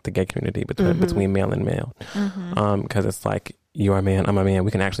within like the gay community between male and male, because it's like, you are a man, I'm a man,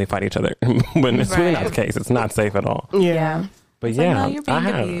 we can actually fight each other. But it's really not the case. It's not safe at all. Yeah. But it's yeah, like, no, you're being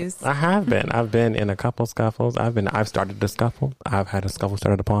abused. I have been. I've been in a couple scuffles. I've started a scuffle. I've had a scuffle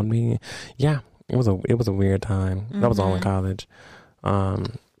started upon me. Yeah, it was a weird time. That was all in college. Yeah,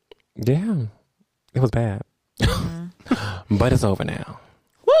 it was bad. But it's over now.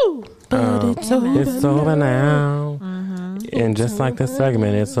 Woo! It's over now. And just like this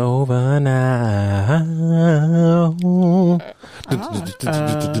segment, it's over now.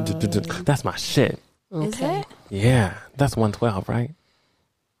 That's my shit. Is it? Yeah, that's 112, right?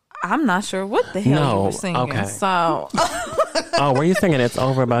 I'm not sure what the hell you were singing. Okay. So, Oh, were you singing It's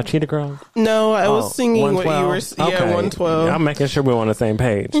Over about Cheetah Girls? No, I was singing what you were. 112? Yeah, Okay. 112. I'm making sure we're on the same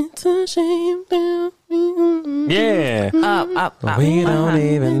page. It's a shame. Yeah. We don't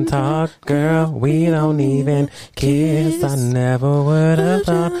even talk, girl. We don't even kiss. I never would have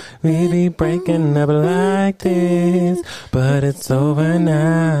thought we'd be breaking up like this. But it's over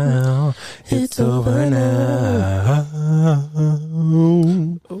now. It's over now.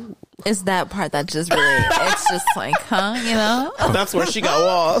 it's that part that just really, it's just like, huh, you know? That's where she got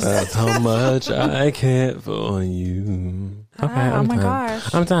lost. That's how much I care for you. Okay, I'm my done.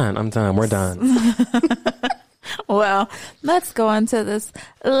 gosh. I'm done. We're done. Well, let's go on to this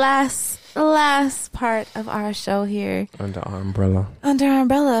last part of our show here. Under our umbrella. Under our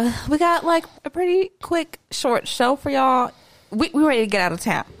umbrella. We got like a pretty quick, short show for y'all. We ready to get out of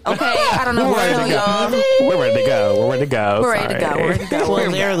town. Okay? I don't know what to tell y'all. We're ready to go. We're ready to go.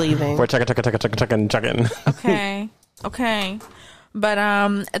 Well, they're leaving. We're checking. Okay.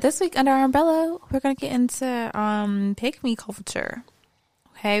 But this week under our umbrella, we're gonna get into pick me culture.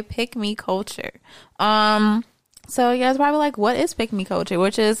 Okay, pick me culture. So you guys probably like, what is pick me culture?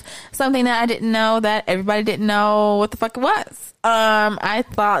 Which is something that I didn't know, that everybody didn't know what the fuck it was. I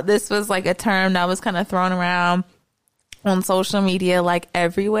thought this was like a term that was kind of thrown around on social media like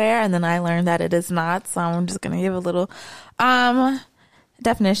everywhere, and then I learned that it is not. So I'm just gonna give a little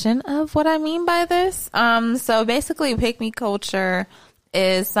definition of what I mean by this. So basically, pick me culture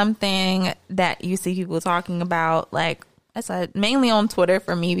is something that you see people talking about, like I said, mainly on Twitter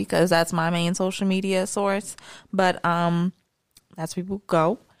for me, because that's my main social media source. But that's where people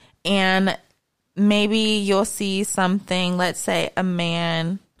go. And maybe you'll see something, let's say a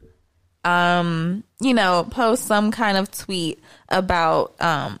man post some kind of tweet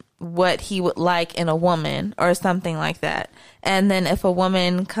about what he would like in a woman or something like that. And then if a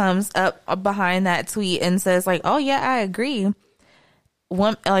woman comes up behind that tweet and says like, oh yeah, I agree.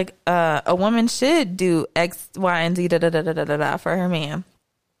 A woman should do X, Y, and Z for her man.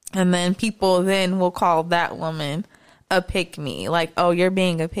 And then people then will call that woman a pick-me. Like, oh, you're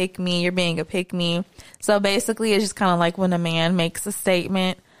being a pick-me. You're being a pick-me. So basically, it's just kind of like when a man makes a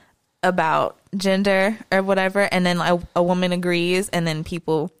statement about gender or whatever, and then a woman agrees, and then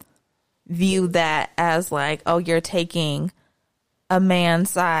people view that as like, oh, you're taking a man's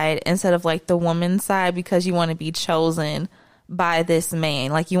side instead of like the woman's side because you want to be chosen by this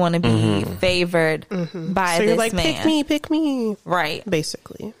man. Like you want to be favored by so this you're like, man. Pick me. Right.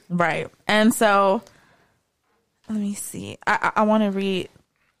 Basically. Right. And so let me see. I want to read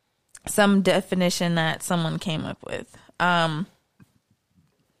some definition that someone came up with.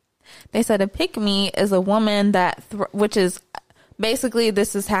 They said a pick-me is a woman that, which is basically,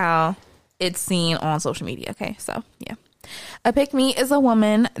 this is how it's seen on social media. Okay, so yeah. A pick-me is a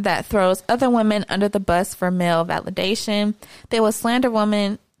woman that throws other women under the bus for male validation. They will slander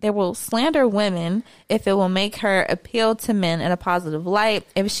women if it will make her appeal to men in a positive light.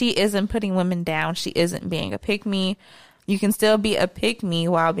 If she isn't putting women down, she isn't being a pick-me. You can still be a pick-me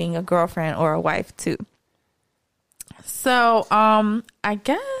while being a girlfriend or a wife too. So, I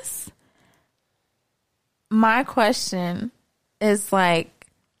guess my question is like,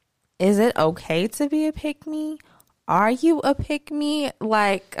 is it okay to be a pick-me? Are you a pick-me?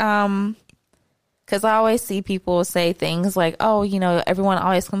 Like, because I always see people say things like, oh, everyone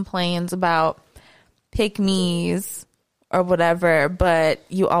always complains about pick-me's or whatever, but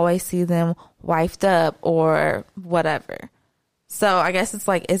you always see them wifed up or whatever. So I guess it's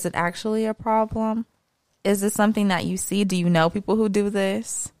like, is it actually a problem? Is this something that you see? Do you know people who do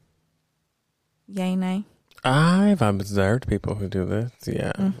this? Yay, nay? I've observed people who do this,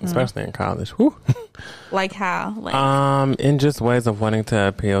 yeah, especially in college. Whew. Like how? Like, in just ways of wanting to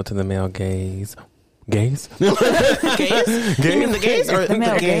appeal to the male gaze. Gaze? Gays? You mean the gays or the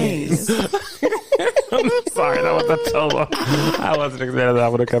male gays? I'm sorry, that was a total. I wasn't expecting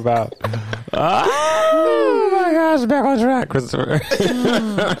that would have come out. Oh my gosh, back on track, Christopher.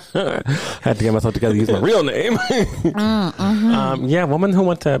 Had to get myself together to use my real name. Women who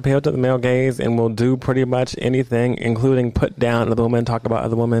want to appeal to the male gaze and will do pretty much anything, including put down other women, talk about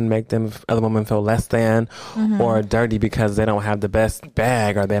other women, make them other women feel less than or dirty because they don't have the best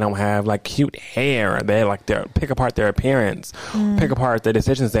bag or they don't have like cute hair or they like pick apart their appearance, pick apart the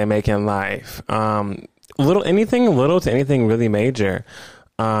decisions they make in life. Little to anything really major.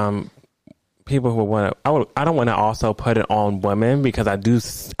 People who want to, I don't want to also put it on women because I've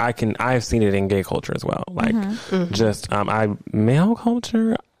seen it in gay culture as well. Like male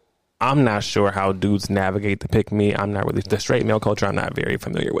culture, I'm not sure how dudes navigate the pick-me. I'm not really, the straight male culture I'm not very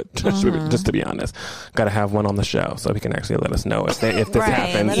familiar with, just to be honest. Got to have one on the show so he can actually let us know if this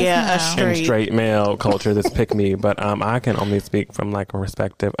happens in straight male culture, this pick-me. But I can only speak from like a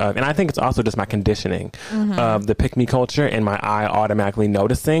perspective of, and I think it's also just my conditioning of the pick-me culture and my eye automatically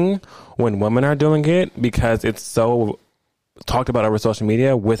noticing when women are doing it because it's so talked about over social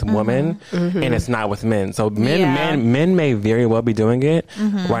media with women and it's not with men. So men may very well be doing it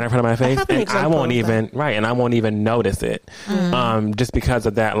right in front of my face and I won't even notice it just because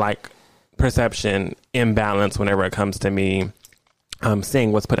of that like perception imbalance whenever it comes to me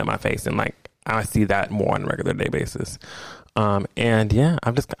seeing what's put in my face, and like I see that more on a regular day basis. I've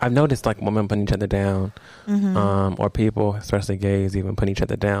noticed like women putting each other down or people, especially gays, even putting each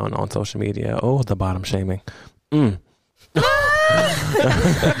other down on social media. Oh, the bottom shaming.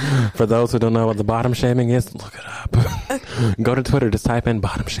 For those who don't know what the bottom shaming is, look it up. Go to Twitter, just type in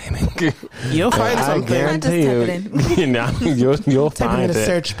bottom shaming. You'll find something. I guarantee you'll find it.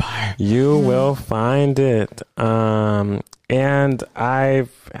 Search bar. You will find it. And I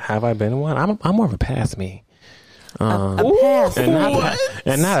been one? I'm more of a pass me. A pass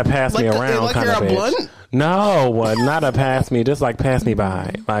and not a pass me around like kind of bitch. Blunt? No, not a pass me, just like pass me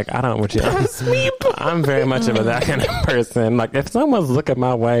by. Like I don't want you. Pass me by. I'm very much of that kind of person. Like if someone's looking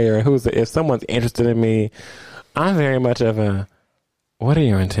my way or if someone's interested in me, I'm very much of a, what are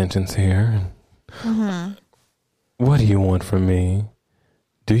your intentions here? What do you want from me?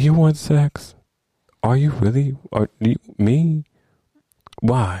 Do you want sex? Are you really? Or me?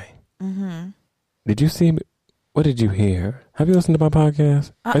 Why? Did you see me? What did you hear? Have you listened to my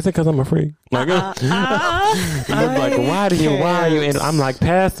podcast? Is it because I'm a freak? Like, like, why are you in? I'm like,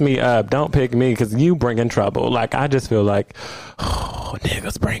 pass me up. Don't pick me because you bringing trouble. Like, I just feel like, oh,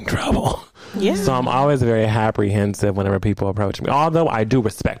 niggas bring trouble. Yeah. So I'm always very apprehensive whenever people approach me. Although I do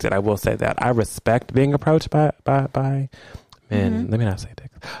respect it. I will say that. I respect being approached by men. Let me not say dicks.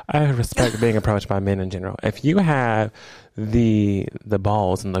 I respect being approached by men in general. If you have the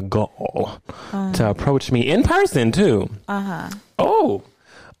balls and the gall to approach me in person too. Oh,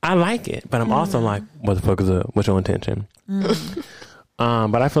 I like it. But I'm also like, what the fuck is up? What's your intention?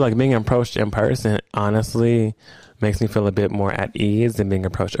 But I feel like being approached in person, honestly, makes me feel a bit more at ease than being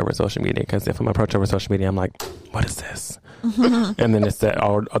approached over social media. Because if I'm approached over social media, I'm like, what is this? And then it's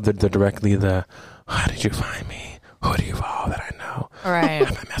directly how did you find me? Who do you follow that I know? Right.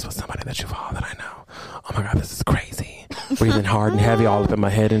 Have I messed with somebody that you follow that I know? Oh my God, this is crazy. Breathing hard and heavy all up in my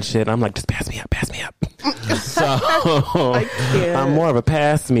head and shit. I'm like, just pass me up. So I'm more of a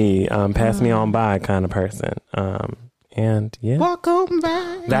pass me on by kind of person. And yeah. Walk on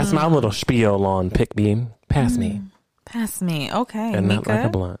by. That's my little spiel on pick me. Pass me. Pass me. Okay. And Mika. not like a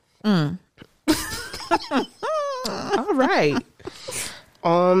blunt. All right.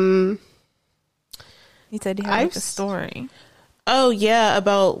 You said you had like a story. Oh yeah,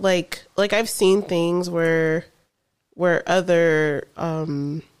 about like I've seen things where other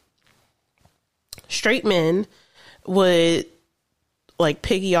straight men would like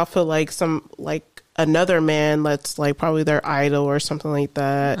piggy off of like some like another man that's like probably their idol or something like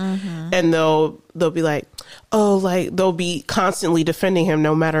that, and they'll be like, oh, like they'll be constantly defending him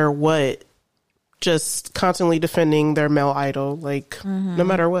no matter what, just constantly defending their male idol, like no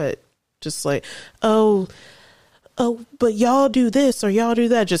matter what, just like oh, but y'all do this or y'all do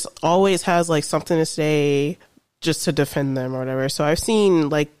that, just always has like something to say just to defend them or whatever. So I've seen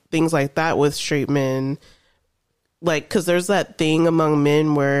like things like that with straight men, like because there's that thing among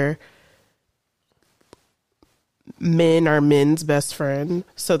men where men are men's best friend,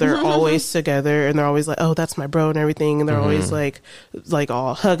 so they're always together and they're always like, oh, that's my bro and everything, and they're always like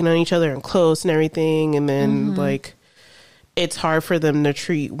all hugging on each other and close and everything, and then like it's hard for them to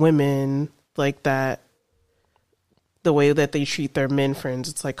treat women like that. The way that they treat their men friends,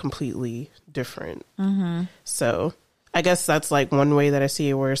 it's like completely different. So I guess that's like one way that I see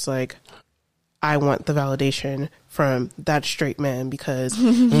it, where it's like I want the validation from that straight man because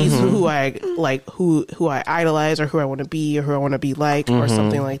he's who I like, who I idolize, or who I want to be, or who I want to be like, or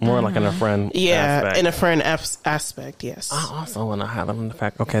something like that. More like in a friend aspect. In a friend aspect, yes. I also want to highlight the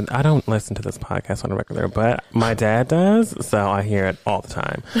fact, okay, I don't listen to this podcast on a regular, but my dad does, so I hear it all the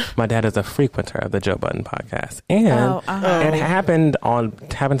time. My dad is a frequenter of the Joe Budden podcast, and it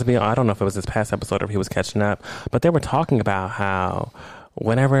happened to be, I don't know if it was this past episode or if he was catching up, but they were talking about how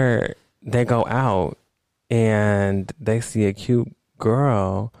whenever they go out and they see a cute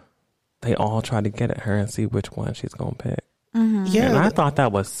girl, they all try to get at her and see which one she's gonna pick. Yeah, and I thought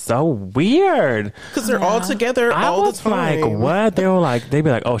that was so weird because they're all together all the time. Like, what? They were like, they'd be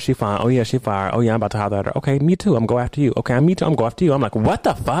like, oh, she fine. Oh yeah, she fire. Oh yeah, I'm about to holler at her. Okay, me too. I'm go after you. Okay, me too. I'm go after you. I'm like, what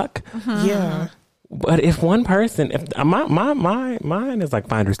the fuck? Yeah. But if one person, if mine is like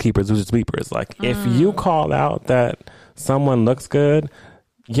finders keepers, losers sweepers. Like if you call out that someone looks good,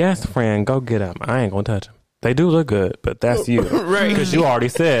 yes, friend, go get them. I ain't gonna touch them. They do look good, but that's you, right? Because you already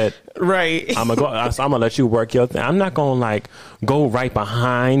said, right. I'm gonna let you work your thing. I'm not gonna like go right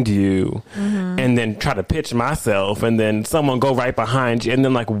behind you and then try to pitch myself, and then someone go right behind you, and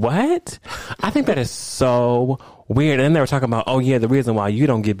then like what? I think that is so weird. And they were talking about, oh yeah, the reason why you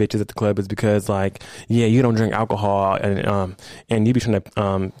don't get bitches at the club is because like, yeah, you don't drink alcohol, and you be trying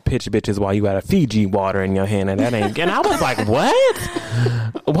to pitch bitches while you got a Fiji water in your hand, and that ain't. And I was like, what?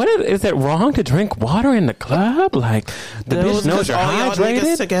 What is it wrong to drink water in the club? Like the bitch knows you're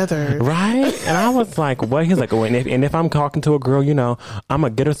hydrated together, right? And I was like, what? He's like, oh, and if I'm talking to a girl, you know, I'm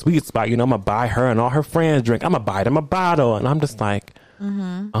gonna get her sweet spot. You know, I'm gonna buy her and all her friends drink. I'm gonna buy them a bottle, and I'm just like,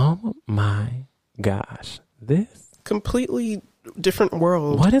 oh my gosh, this completely different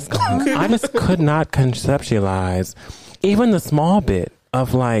world. What is going on? I just could not conceptualize even the small bit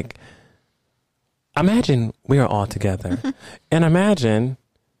of like, imagine we are all together and imagine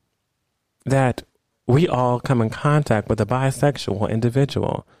that we all come in contact with a bisexual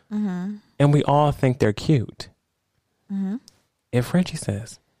individual and we all think they're cute. If Frenchie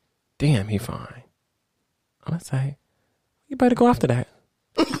says, damn, he fine, I'm gonna say, you better go after that.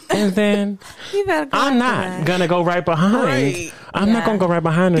 And then I'm not gonna go right behind. Right. I'm not gonna go right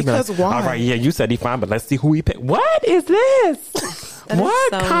behind her. Because why? All right, yeah, you said he fine, but let's see who he picked. What is this?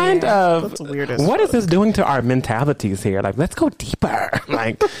 What so kind weird. of? That's weird as what fuck. is this doing to our mentalities here? Like, let's go deeper.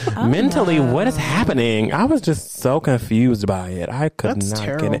 Like, mentally, what is happening? I was just so confused by it. I could That's not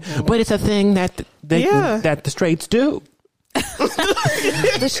terrible. get it. But it's a thing that that the straights do.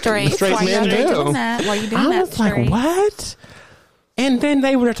 The straight men do. doing that? Why you doing I that? was like, what? And then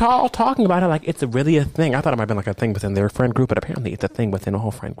they were all talking about it like it's really a thing. I thought it might have been like a thing within their friend group, but apparently it's a thing within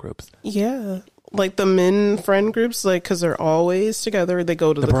all friend groups. Yeah. Like the men friend groups, like, because they're always together. They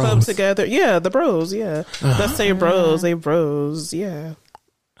go to the club together. Yeah, the bros, yeah. Let's say bros, they bros, yeah.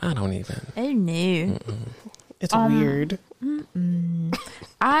 I don't even. Oh, no. It's weird.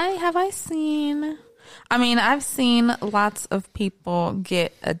 I've seen lots of people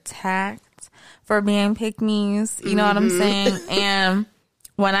get attacked for being pick-me's. You know what I'm saying? And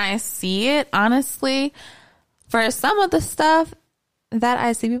when I see it, honestly, for some of the stuff that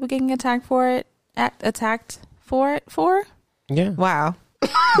I see people getting attacked for, Yeah. wow.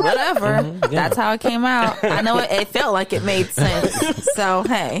 Whatever. Yeah. That's how it came out. I know it felt like it made sense. So,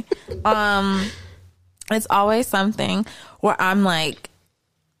 hey, it's always something where I'm like,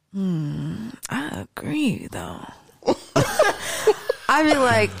 I agree, though. I be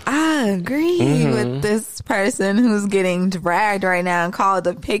like, I agree with this person who's getting dragged right now and called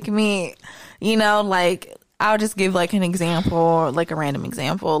a pick me. You know, like, I'll just give like an example, like a random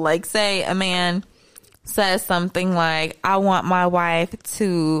example. Like, say a man says something like, I want my wife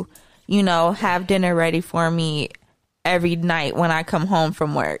to, you know, have dinner ready for me every night when I come home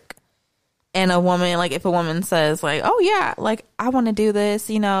from work. And a woman, like, if a woman says like, oh yeah, like, I want to do this,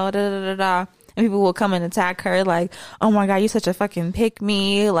 you know, da da da da. And people will come and attack her like, oh my God, you're such a fucking pick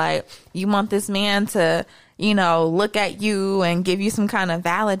me. Like, you want this man to, you know, look at you and give you some kind of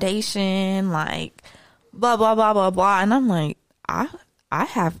validation, like, blah, blah, blah, blah, blah. And I'm like, I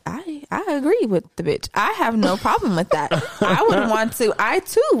agree with the bitch. I have no problem with that. I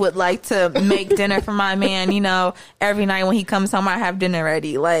too would like to make dinner for my man, you know, every night when he comes home, I have dinner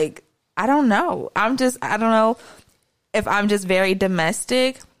ready. Like, I don't know. I don't know if I'm just very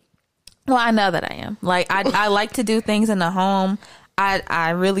domestic. Well, I know that I am. Like, I like to do things in the home. I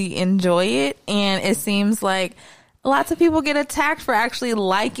really enjoy it. And it seems like lots of people get attacked for actually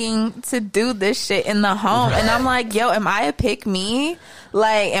liking to do this shit in the home. And I'm like, yo, am I a pick me?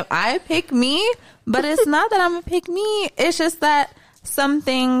 Like, am I a pick me? But it's not that I'm a pick me. It's just that some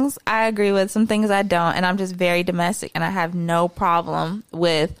things I agree with, some things I don't. And I'm just very domestic. And I have no problem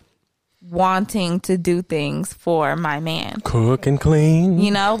with wanting to do things for my man. Cook and clean. You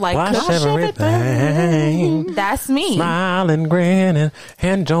know, like, wash everything. That's me. Smile and grin and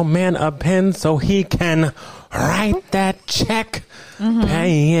hand your man a pen so he can write that check,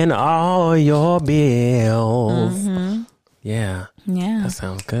 paying all your bills. Yeah. That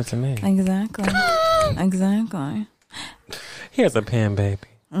sounds good to me. Exactly. Exactly. Here's a pen, baby.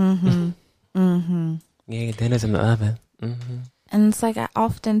 Yeah, dinner's in the oven. And it's like, I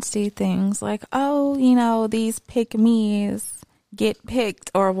often see things like, oh, you know, these pick-me's get picked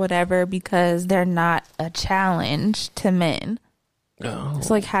or whatever because they're not a challenge to men. Oh. It's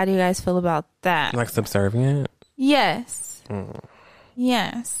like, how do you guys feel about that? Like subservient? Yes.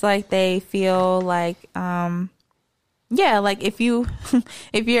 Yes. Like, they feel like, yeah, like if you're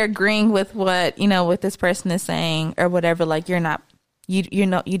agreeing with what, you know, what this person is saying or whatever, like, you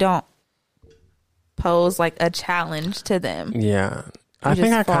don't pose like a challenge to them. Yeah. I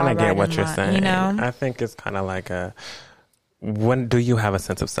think I kind of get what you're saying. You know? I think it's kind of like when do you have a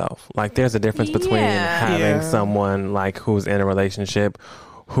sense of self? Like, there's a difference between having someone like who's in a relationship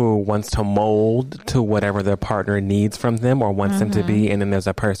who wants to mold to whatever their partner needs from them or wants them to be. And then there's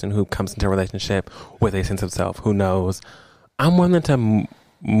a person who comes into a relationship with a sense of self, who knows, I'm willing to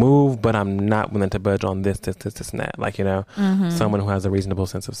move, but I'm not willing to budge on this, and that. Like, you know, someone who has a reasonable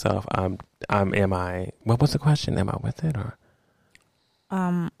sense of self. What was the question? Am I with it or?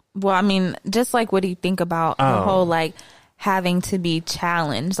 Well, I mean, just like, what do you think about the whole, like, having to be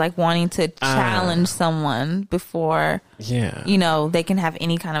challenged, like wanting to challenge someone before, you know, they can have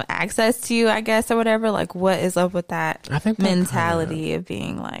any kind of access to you, I guess, or whatever. Like, what is up with that mentality of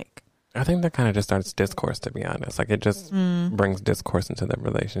being like? I think that kind of just starts discourse, to be honest. Like, it just brings discourse into the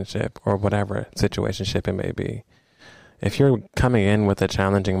relationship or whatever situationship it may be. If you're coming in with a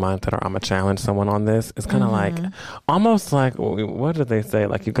challenging mindset, or I'm going to challenge someone on this, it's kind of like, almost like, what do they say?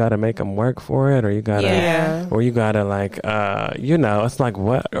 Like, you got to make them work for it, or you got to, or you got to, like, you know, it's like,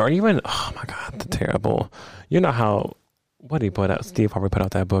 what, or even, oh my God, the terrible, you know how, what did he put out? Steve Harvey put out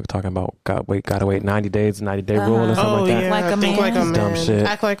that book talking about gotta wait 90 days, 90-day rule or something like that. Yeah, like a think like a man. Dumb shit.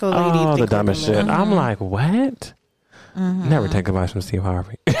 Act like a lady. Oh, the think dumbest like shit. I'm like, what? Never take advice from Steve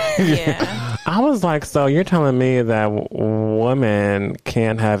Harvey. Yeah. I was like, so you're telling me that women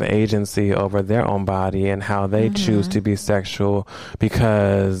can't have agency over their own body and how they choose to be sexual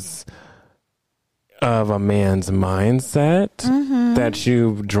because of a man's mindset that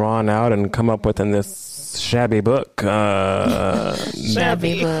you've drawn out and come up with in this shabby book.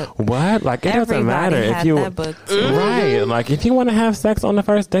 Shabby book. What? Like, it doesn't Everybody matter if had you that book too. right. Like, if you want to have sex on the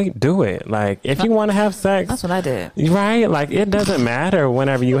first date, do it. Like, if you want to have sex, That's what I did. right? Like, it doesn't matter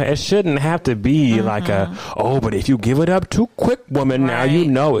whenever you. It shouldn't have to be like but if you give it up too quick, woman, now you Right.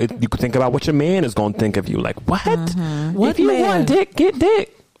 know it. You can think about what your man is going to think of you. Like, what? What If you man? want dick, get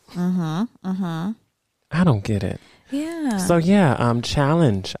dick. I don't get it. Yeah. So yeah,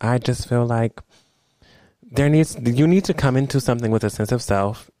 challenge. I just feel like you need to come into something with a sense of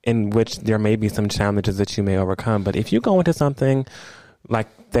self in which there may be some challenges that you may overcome. But if you go into something like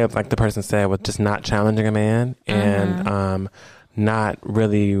the person said, with just not challenging a man and not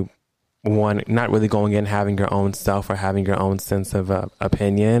really going in having your own self or having your own sense of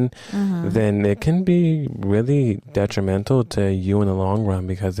opinion, then it can be really detrimental to you in the long run.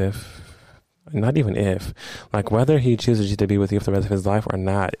 Because whether he chooses you to be with you for the rest of his life or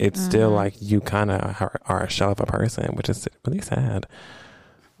not, it's still like you kind of are a shell of a person, which is really sad.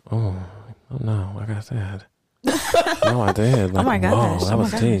 Oh no, I got sad. No, I did. Like, my gosh. whoa, that Oh my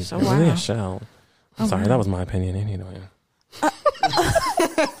was gosh. deep. Oh, Really wow. a shell. I'm sorry, that was my opinion anyway.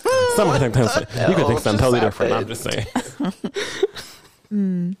 Someone think you could think something totally different. I'm just saying.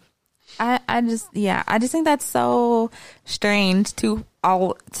 I just think that's so strange to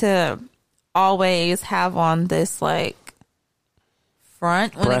always have on this like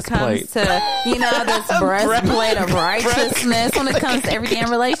front when it comes to this breastplate of righteousness when it comes to every damn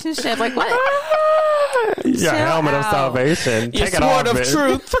relationship. Like what? Your helmet of salvation. Your Take it off, sword of man.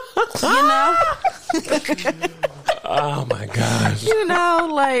 truth. Oh my gosh.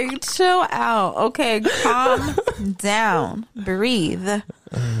 Like chill out. Okay, calm down. Breathe.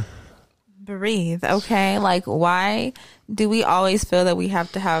 Okay, like why do we always feel that we have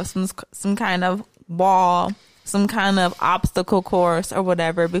to have some kind of wall, some kind of obstacle course or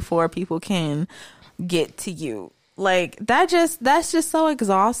whatever before people can get to you? Like that's just so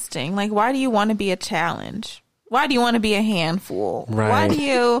exhausting. Like why do you want to be a challenge? Why do you want to be a handful? Right. Why do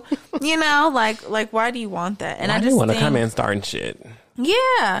you like why do you want that? And I just want to come in starting shit.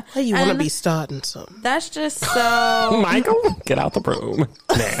 Yeah. Hey, you want to And be starting something. that's just so Michael, get out the room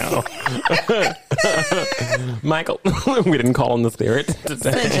now. Michael, we didn't call him the spirit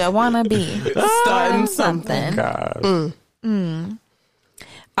today. said you wanna be Starting something. God.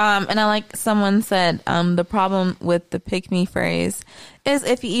 And I like someone said, the problem with the pick me phrase is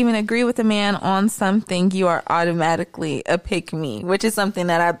if you even agree with a man on something, you are automatically a pick me, which is something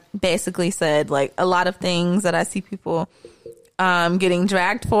that I basically said. Like a lot of things that I see people getting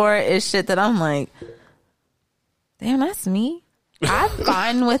dragged for is shit that I'm like, damn, that's me. I'm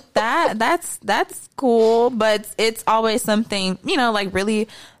fine with that. That's cool, but it's always something, like really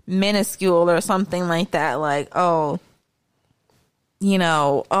minuscule or something like that. Like,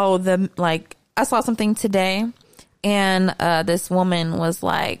 I saw something today and this woman was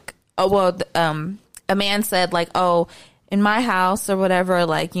like, a man said like, in my house or whatever,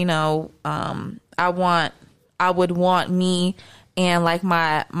 like, I would want me and like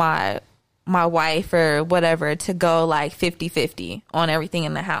my wife or whatever to go like 50-50 on everything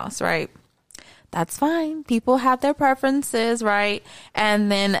in the house, right? That's fine. People have their preferences, right? And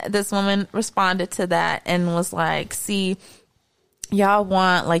then this woman responded to that and was like, see, y'all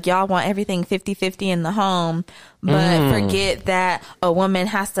want everything 50-50 in the home, but forget that a woman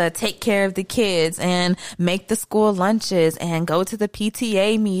has to take care of the kids and make the school lunches and go to the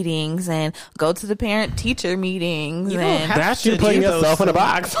PTA meetings and go to the parent teacher meetings. That's you putting yourself in a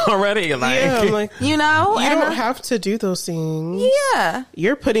box already. Like, Yeah, I'm like, you don't have to do those things. Yeah.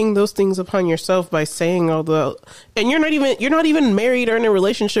 You're putting those things upon yourself by saying and you're not even married or in a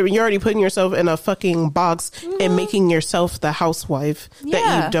relationship, and you're already putting yourself in a fucking box and making yourself the housewife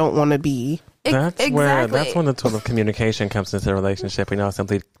that you don't want to be. That's exactly. that's when the tool of communication comes into the relationship. We now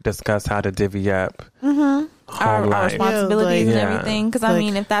simply discuss how to divvy up our life. responsibilities and Yeah. everything. Because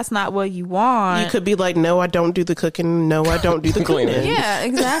Like- if that's not what you want, You could be like, no, I don't do the cooking. No, I don't do the cleaning. yeah,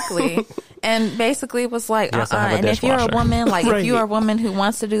 exactly. And basically it was like, Yes, I have a and if you're a dishwasher. woman, like Right. if you're a woman who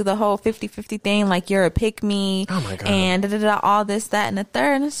wants to do the whole 50-50 thing, like you're a pick me Oh my God. and all this, that, and the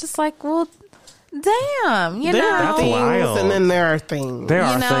third. And it's just like, well, damn, There are That's things, wild. and then there are things. There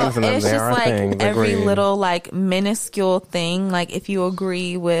are things, and then it's there just are like things. every Agreed. little like minuscule thing. Like if you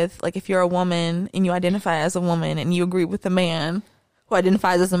agree with, like if you're a woman and you identify as a woman and you agree with a man who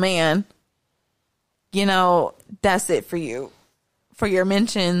identifies as a man, that's it for you. for your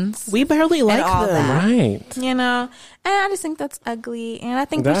mentions. We barely like all them. that. Right. You know, and I just think that's ugly. And I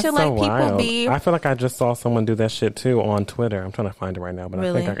think That's we should so let people wild. be. I feel like I just saw someone do that shit too on Twitter. I'm trying to find it right now, but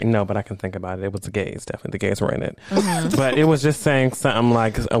Really? I think but I can think about it. It was the gays, definitely. The gays were in it. Mm-hmm. But it was just saying something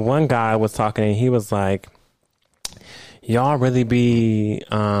like, one guy was talking and he was like, y'all really be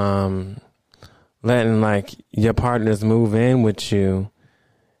letting like your partners move in with you,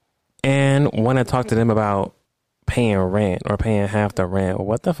 and when I talk to them about paying rent or paying half the rent,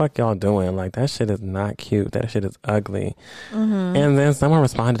 what the fuck y'all doing? Like, that shit is not cute. That shit is ugly. Mm-hmm. And then someone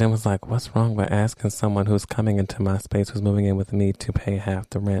responded and was like, what's wrong with asking someone who's coming into my space, who's moving in with me, to pay half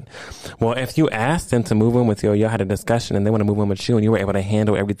the rent? Well, if you asked them to move in with you, or y'all had a discussion and they want to move in with you and you were able to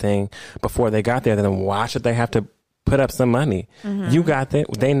handle everything before they got there, then why should they have to put up some money? You got it.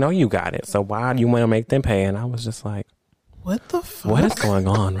 They know you got it. So why do you want to make them pay? And I was just like, What the fuck? what is going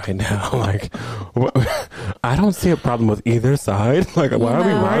on right now? Like, I don't see a problem with either side. Like, why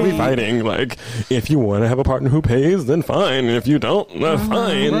are we fighting? Like, if you want to have a partner who pays, then fine. If you don't,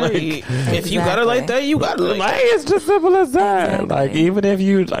 fine. Right. Like, If you got it like that, you got it like that. it's just simple as that. Exactly. Like, even if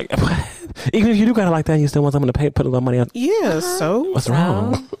you even if you do got it like that, you still want someone to put a little money on. Yeah, so What's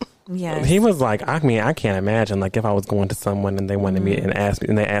wrong? Yes. He was like, I mean, I can't imagine, like, if I was going to someone and they wanted me and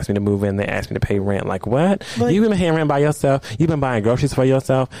they asked me to move in, they asked me to pay rent. Like, what? But- You've been paying rent by yourself. You've been buying groceries for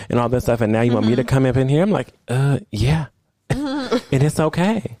yourself and all this stuff, and now you want me to come up in here? I'm like, yeah. And it's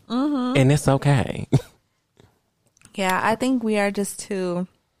okay. And it's okay. Yeah, I think we are just too,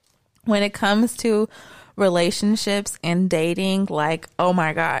 when it comes to relationships and dating, like, oh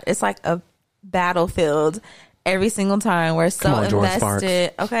my God, it's like a battlefield every single time. We're so Come on, George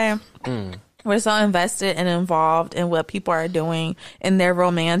invested. Okay. We're so invested and involved in what people are doing in their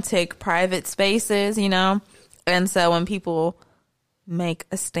romantic private spaces, you know? And so when people make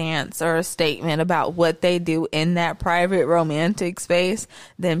a stance or a statement about what they do in that private romantic space,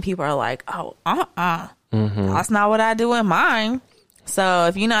 then people are like, oh, that's not what I do in mine. So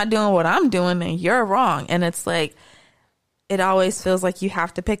if you're not doing what I'm doing, then you're wrong. And it's like, it always feels like you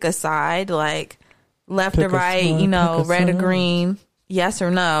have to pick a side, like left or right, you know, red or green, yes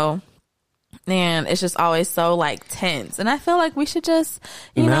or no. And it's just always so like tense. And I feel like we should just,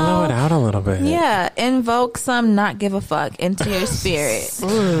 you mellow know, it out a little bit. yeah, invoke some not give a fuck into your spirit.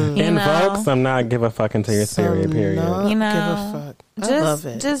 You Invoke know? some not give a fuck into your spirit, period. Not You know, give a fuck. I Just, love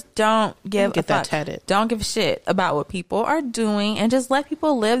it. just don't give Get a that fuck. tatted. Don't give a shit about what people are doing, and just let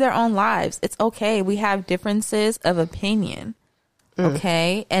people live their own lives. It's okay. We have differences of opinion,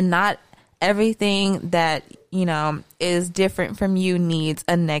 okay, and not everything that, you know, is different from you needs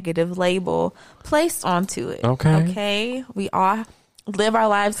a negative label placed onto it. Okay, we all live our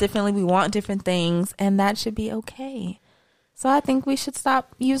lives differently. We want different things, and that should be okay. So I think we should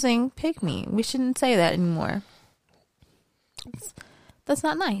stop using pick me. We shouldn't say that anymore. That's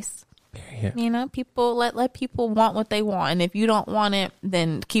not nice. Period. You know, people let people want what they want, and if you don't want it,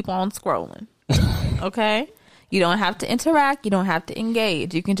 then keep on scrolling. Okay, you don't have to interact. You don't have to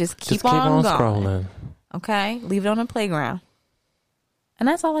engage. You can just keep on going. scrolling. Okay, leave it on the playground, and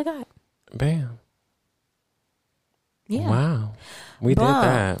that's all I got. Bam. Yeah. Wow. We did Boom.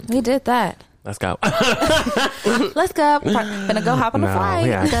 that. We did that. Let's go. Let's go. Gonna go hop on a flight. we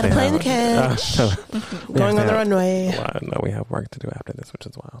We gotta actually play the have- catch. Going on the runway. Well, no, we have work to do after this, which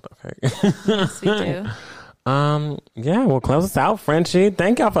is wild. Okay. Yes, we do. Yeah, we'll close us out, Frenchie.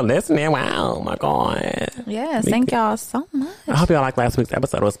 Thank y'all for listening. Wow, oh my God. Yes, thank y'all so much. I hope y'all like last week's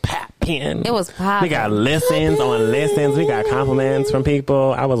episode. It was popping. It was popping. We got listens on listens. We got compliments from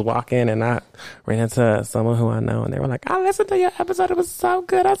people. I was walking and I ran into someone who I know, and they were like, I listened to your episode. It was so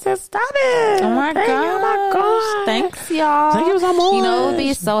good. I said, stop it. Oh my Thank you. god! Oh my God. Thanks, y'all. Thank you so much. You know, it would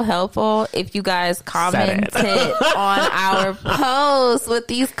be so helpful if you guys commented on our posts with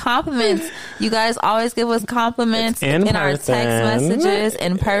these compliments. You guys always give us compliments in our text person. messages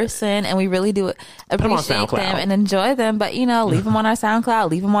in person, and we really do them on appreciate SoundCloud. them and enjoy them. But you know, leave them on our SoundCloud,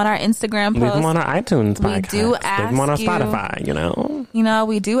 leave them on our Instagram posts. Leave them on our iTunes We podcast. do Leave them on our ask you- Spotify, you know. You know,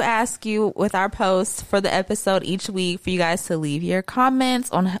 we do ask you with our posts for the episode each week for you guys to leave your comments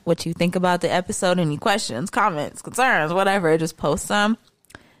on what you think about the episode, any questions, comments, concerns, whatever. Just post them,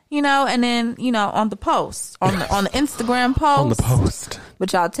 you know, and then, you know, on the post, on the Instagram post. On the post.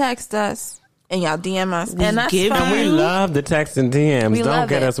 But y'all text us and y'all DM us. And that's give fine. We love the text and DMs. We Don't love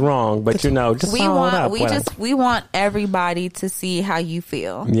get it. us wrong, but you know, just we follow it up. want we want everybody to see how you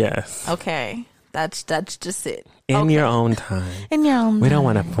feel. Yes. Okay. That's just it. In Okay. your own time. In your own We don't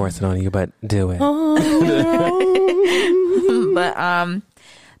want to force it on you, but do it. But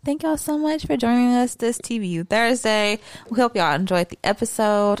thank y'all so much for joining us this TBU Thursday. We hope y'all enjoyed the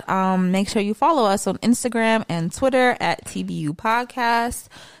episode. Make sure you follow us on Instagram and Twitter at TBU Podcast.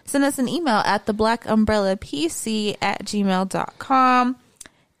 Send us an email at theblackUmbrellaPC@gmail.com.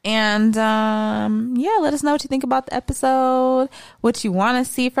 And let us know what you think about the episode, what you want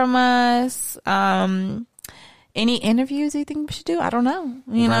to see from us. Any interviews you think we should do? I don't know.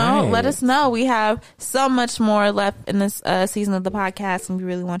 Let us know. We have so much more left in this season of the podcast, and we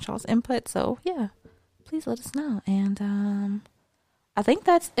really want y'all's input. So yeah, please let us know. And I think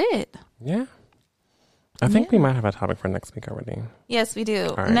that's it. Yeah. I think we might have a topic for next week already. Yes, we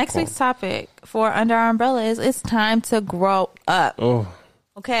do. Right, next week's topic for Under Our Umbrella is it's time to grow up. Oh.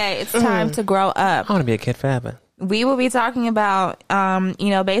 Okay, it's time to grow up. I want to be a kid forever. We will be talking about,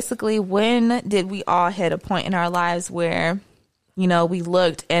 basically when did we all hit a point in our lives where, we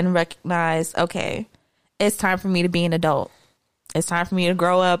looked and recognized, okay, it's time for me to be an adult. It's time for me to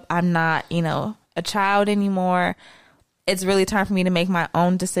grow up. I'm not, a child anymore. It's really time for me to make my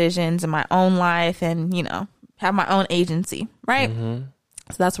own decisions in my own life and, have my own agency, right? Mm-hmm.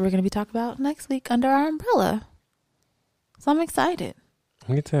 So that's what we're going to be talking about next week under our umbrella. So I'm excited.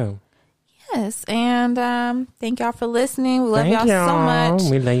 Me too. Yes, and thank y'all for listening. We love y'all so much.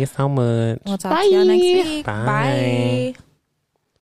 We love you so much. We'll talk to y'all next week. Bye. Bye.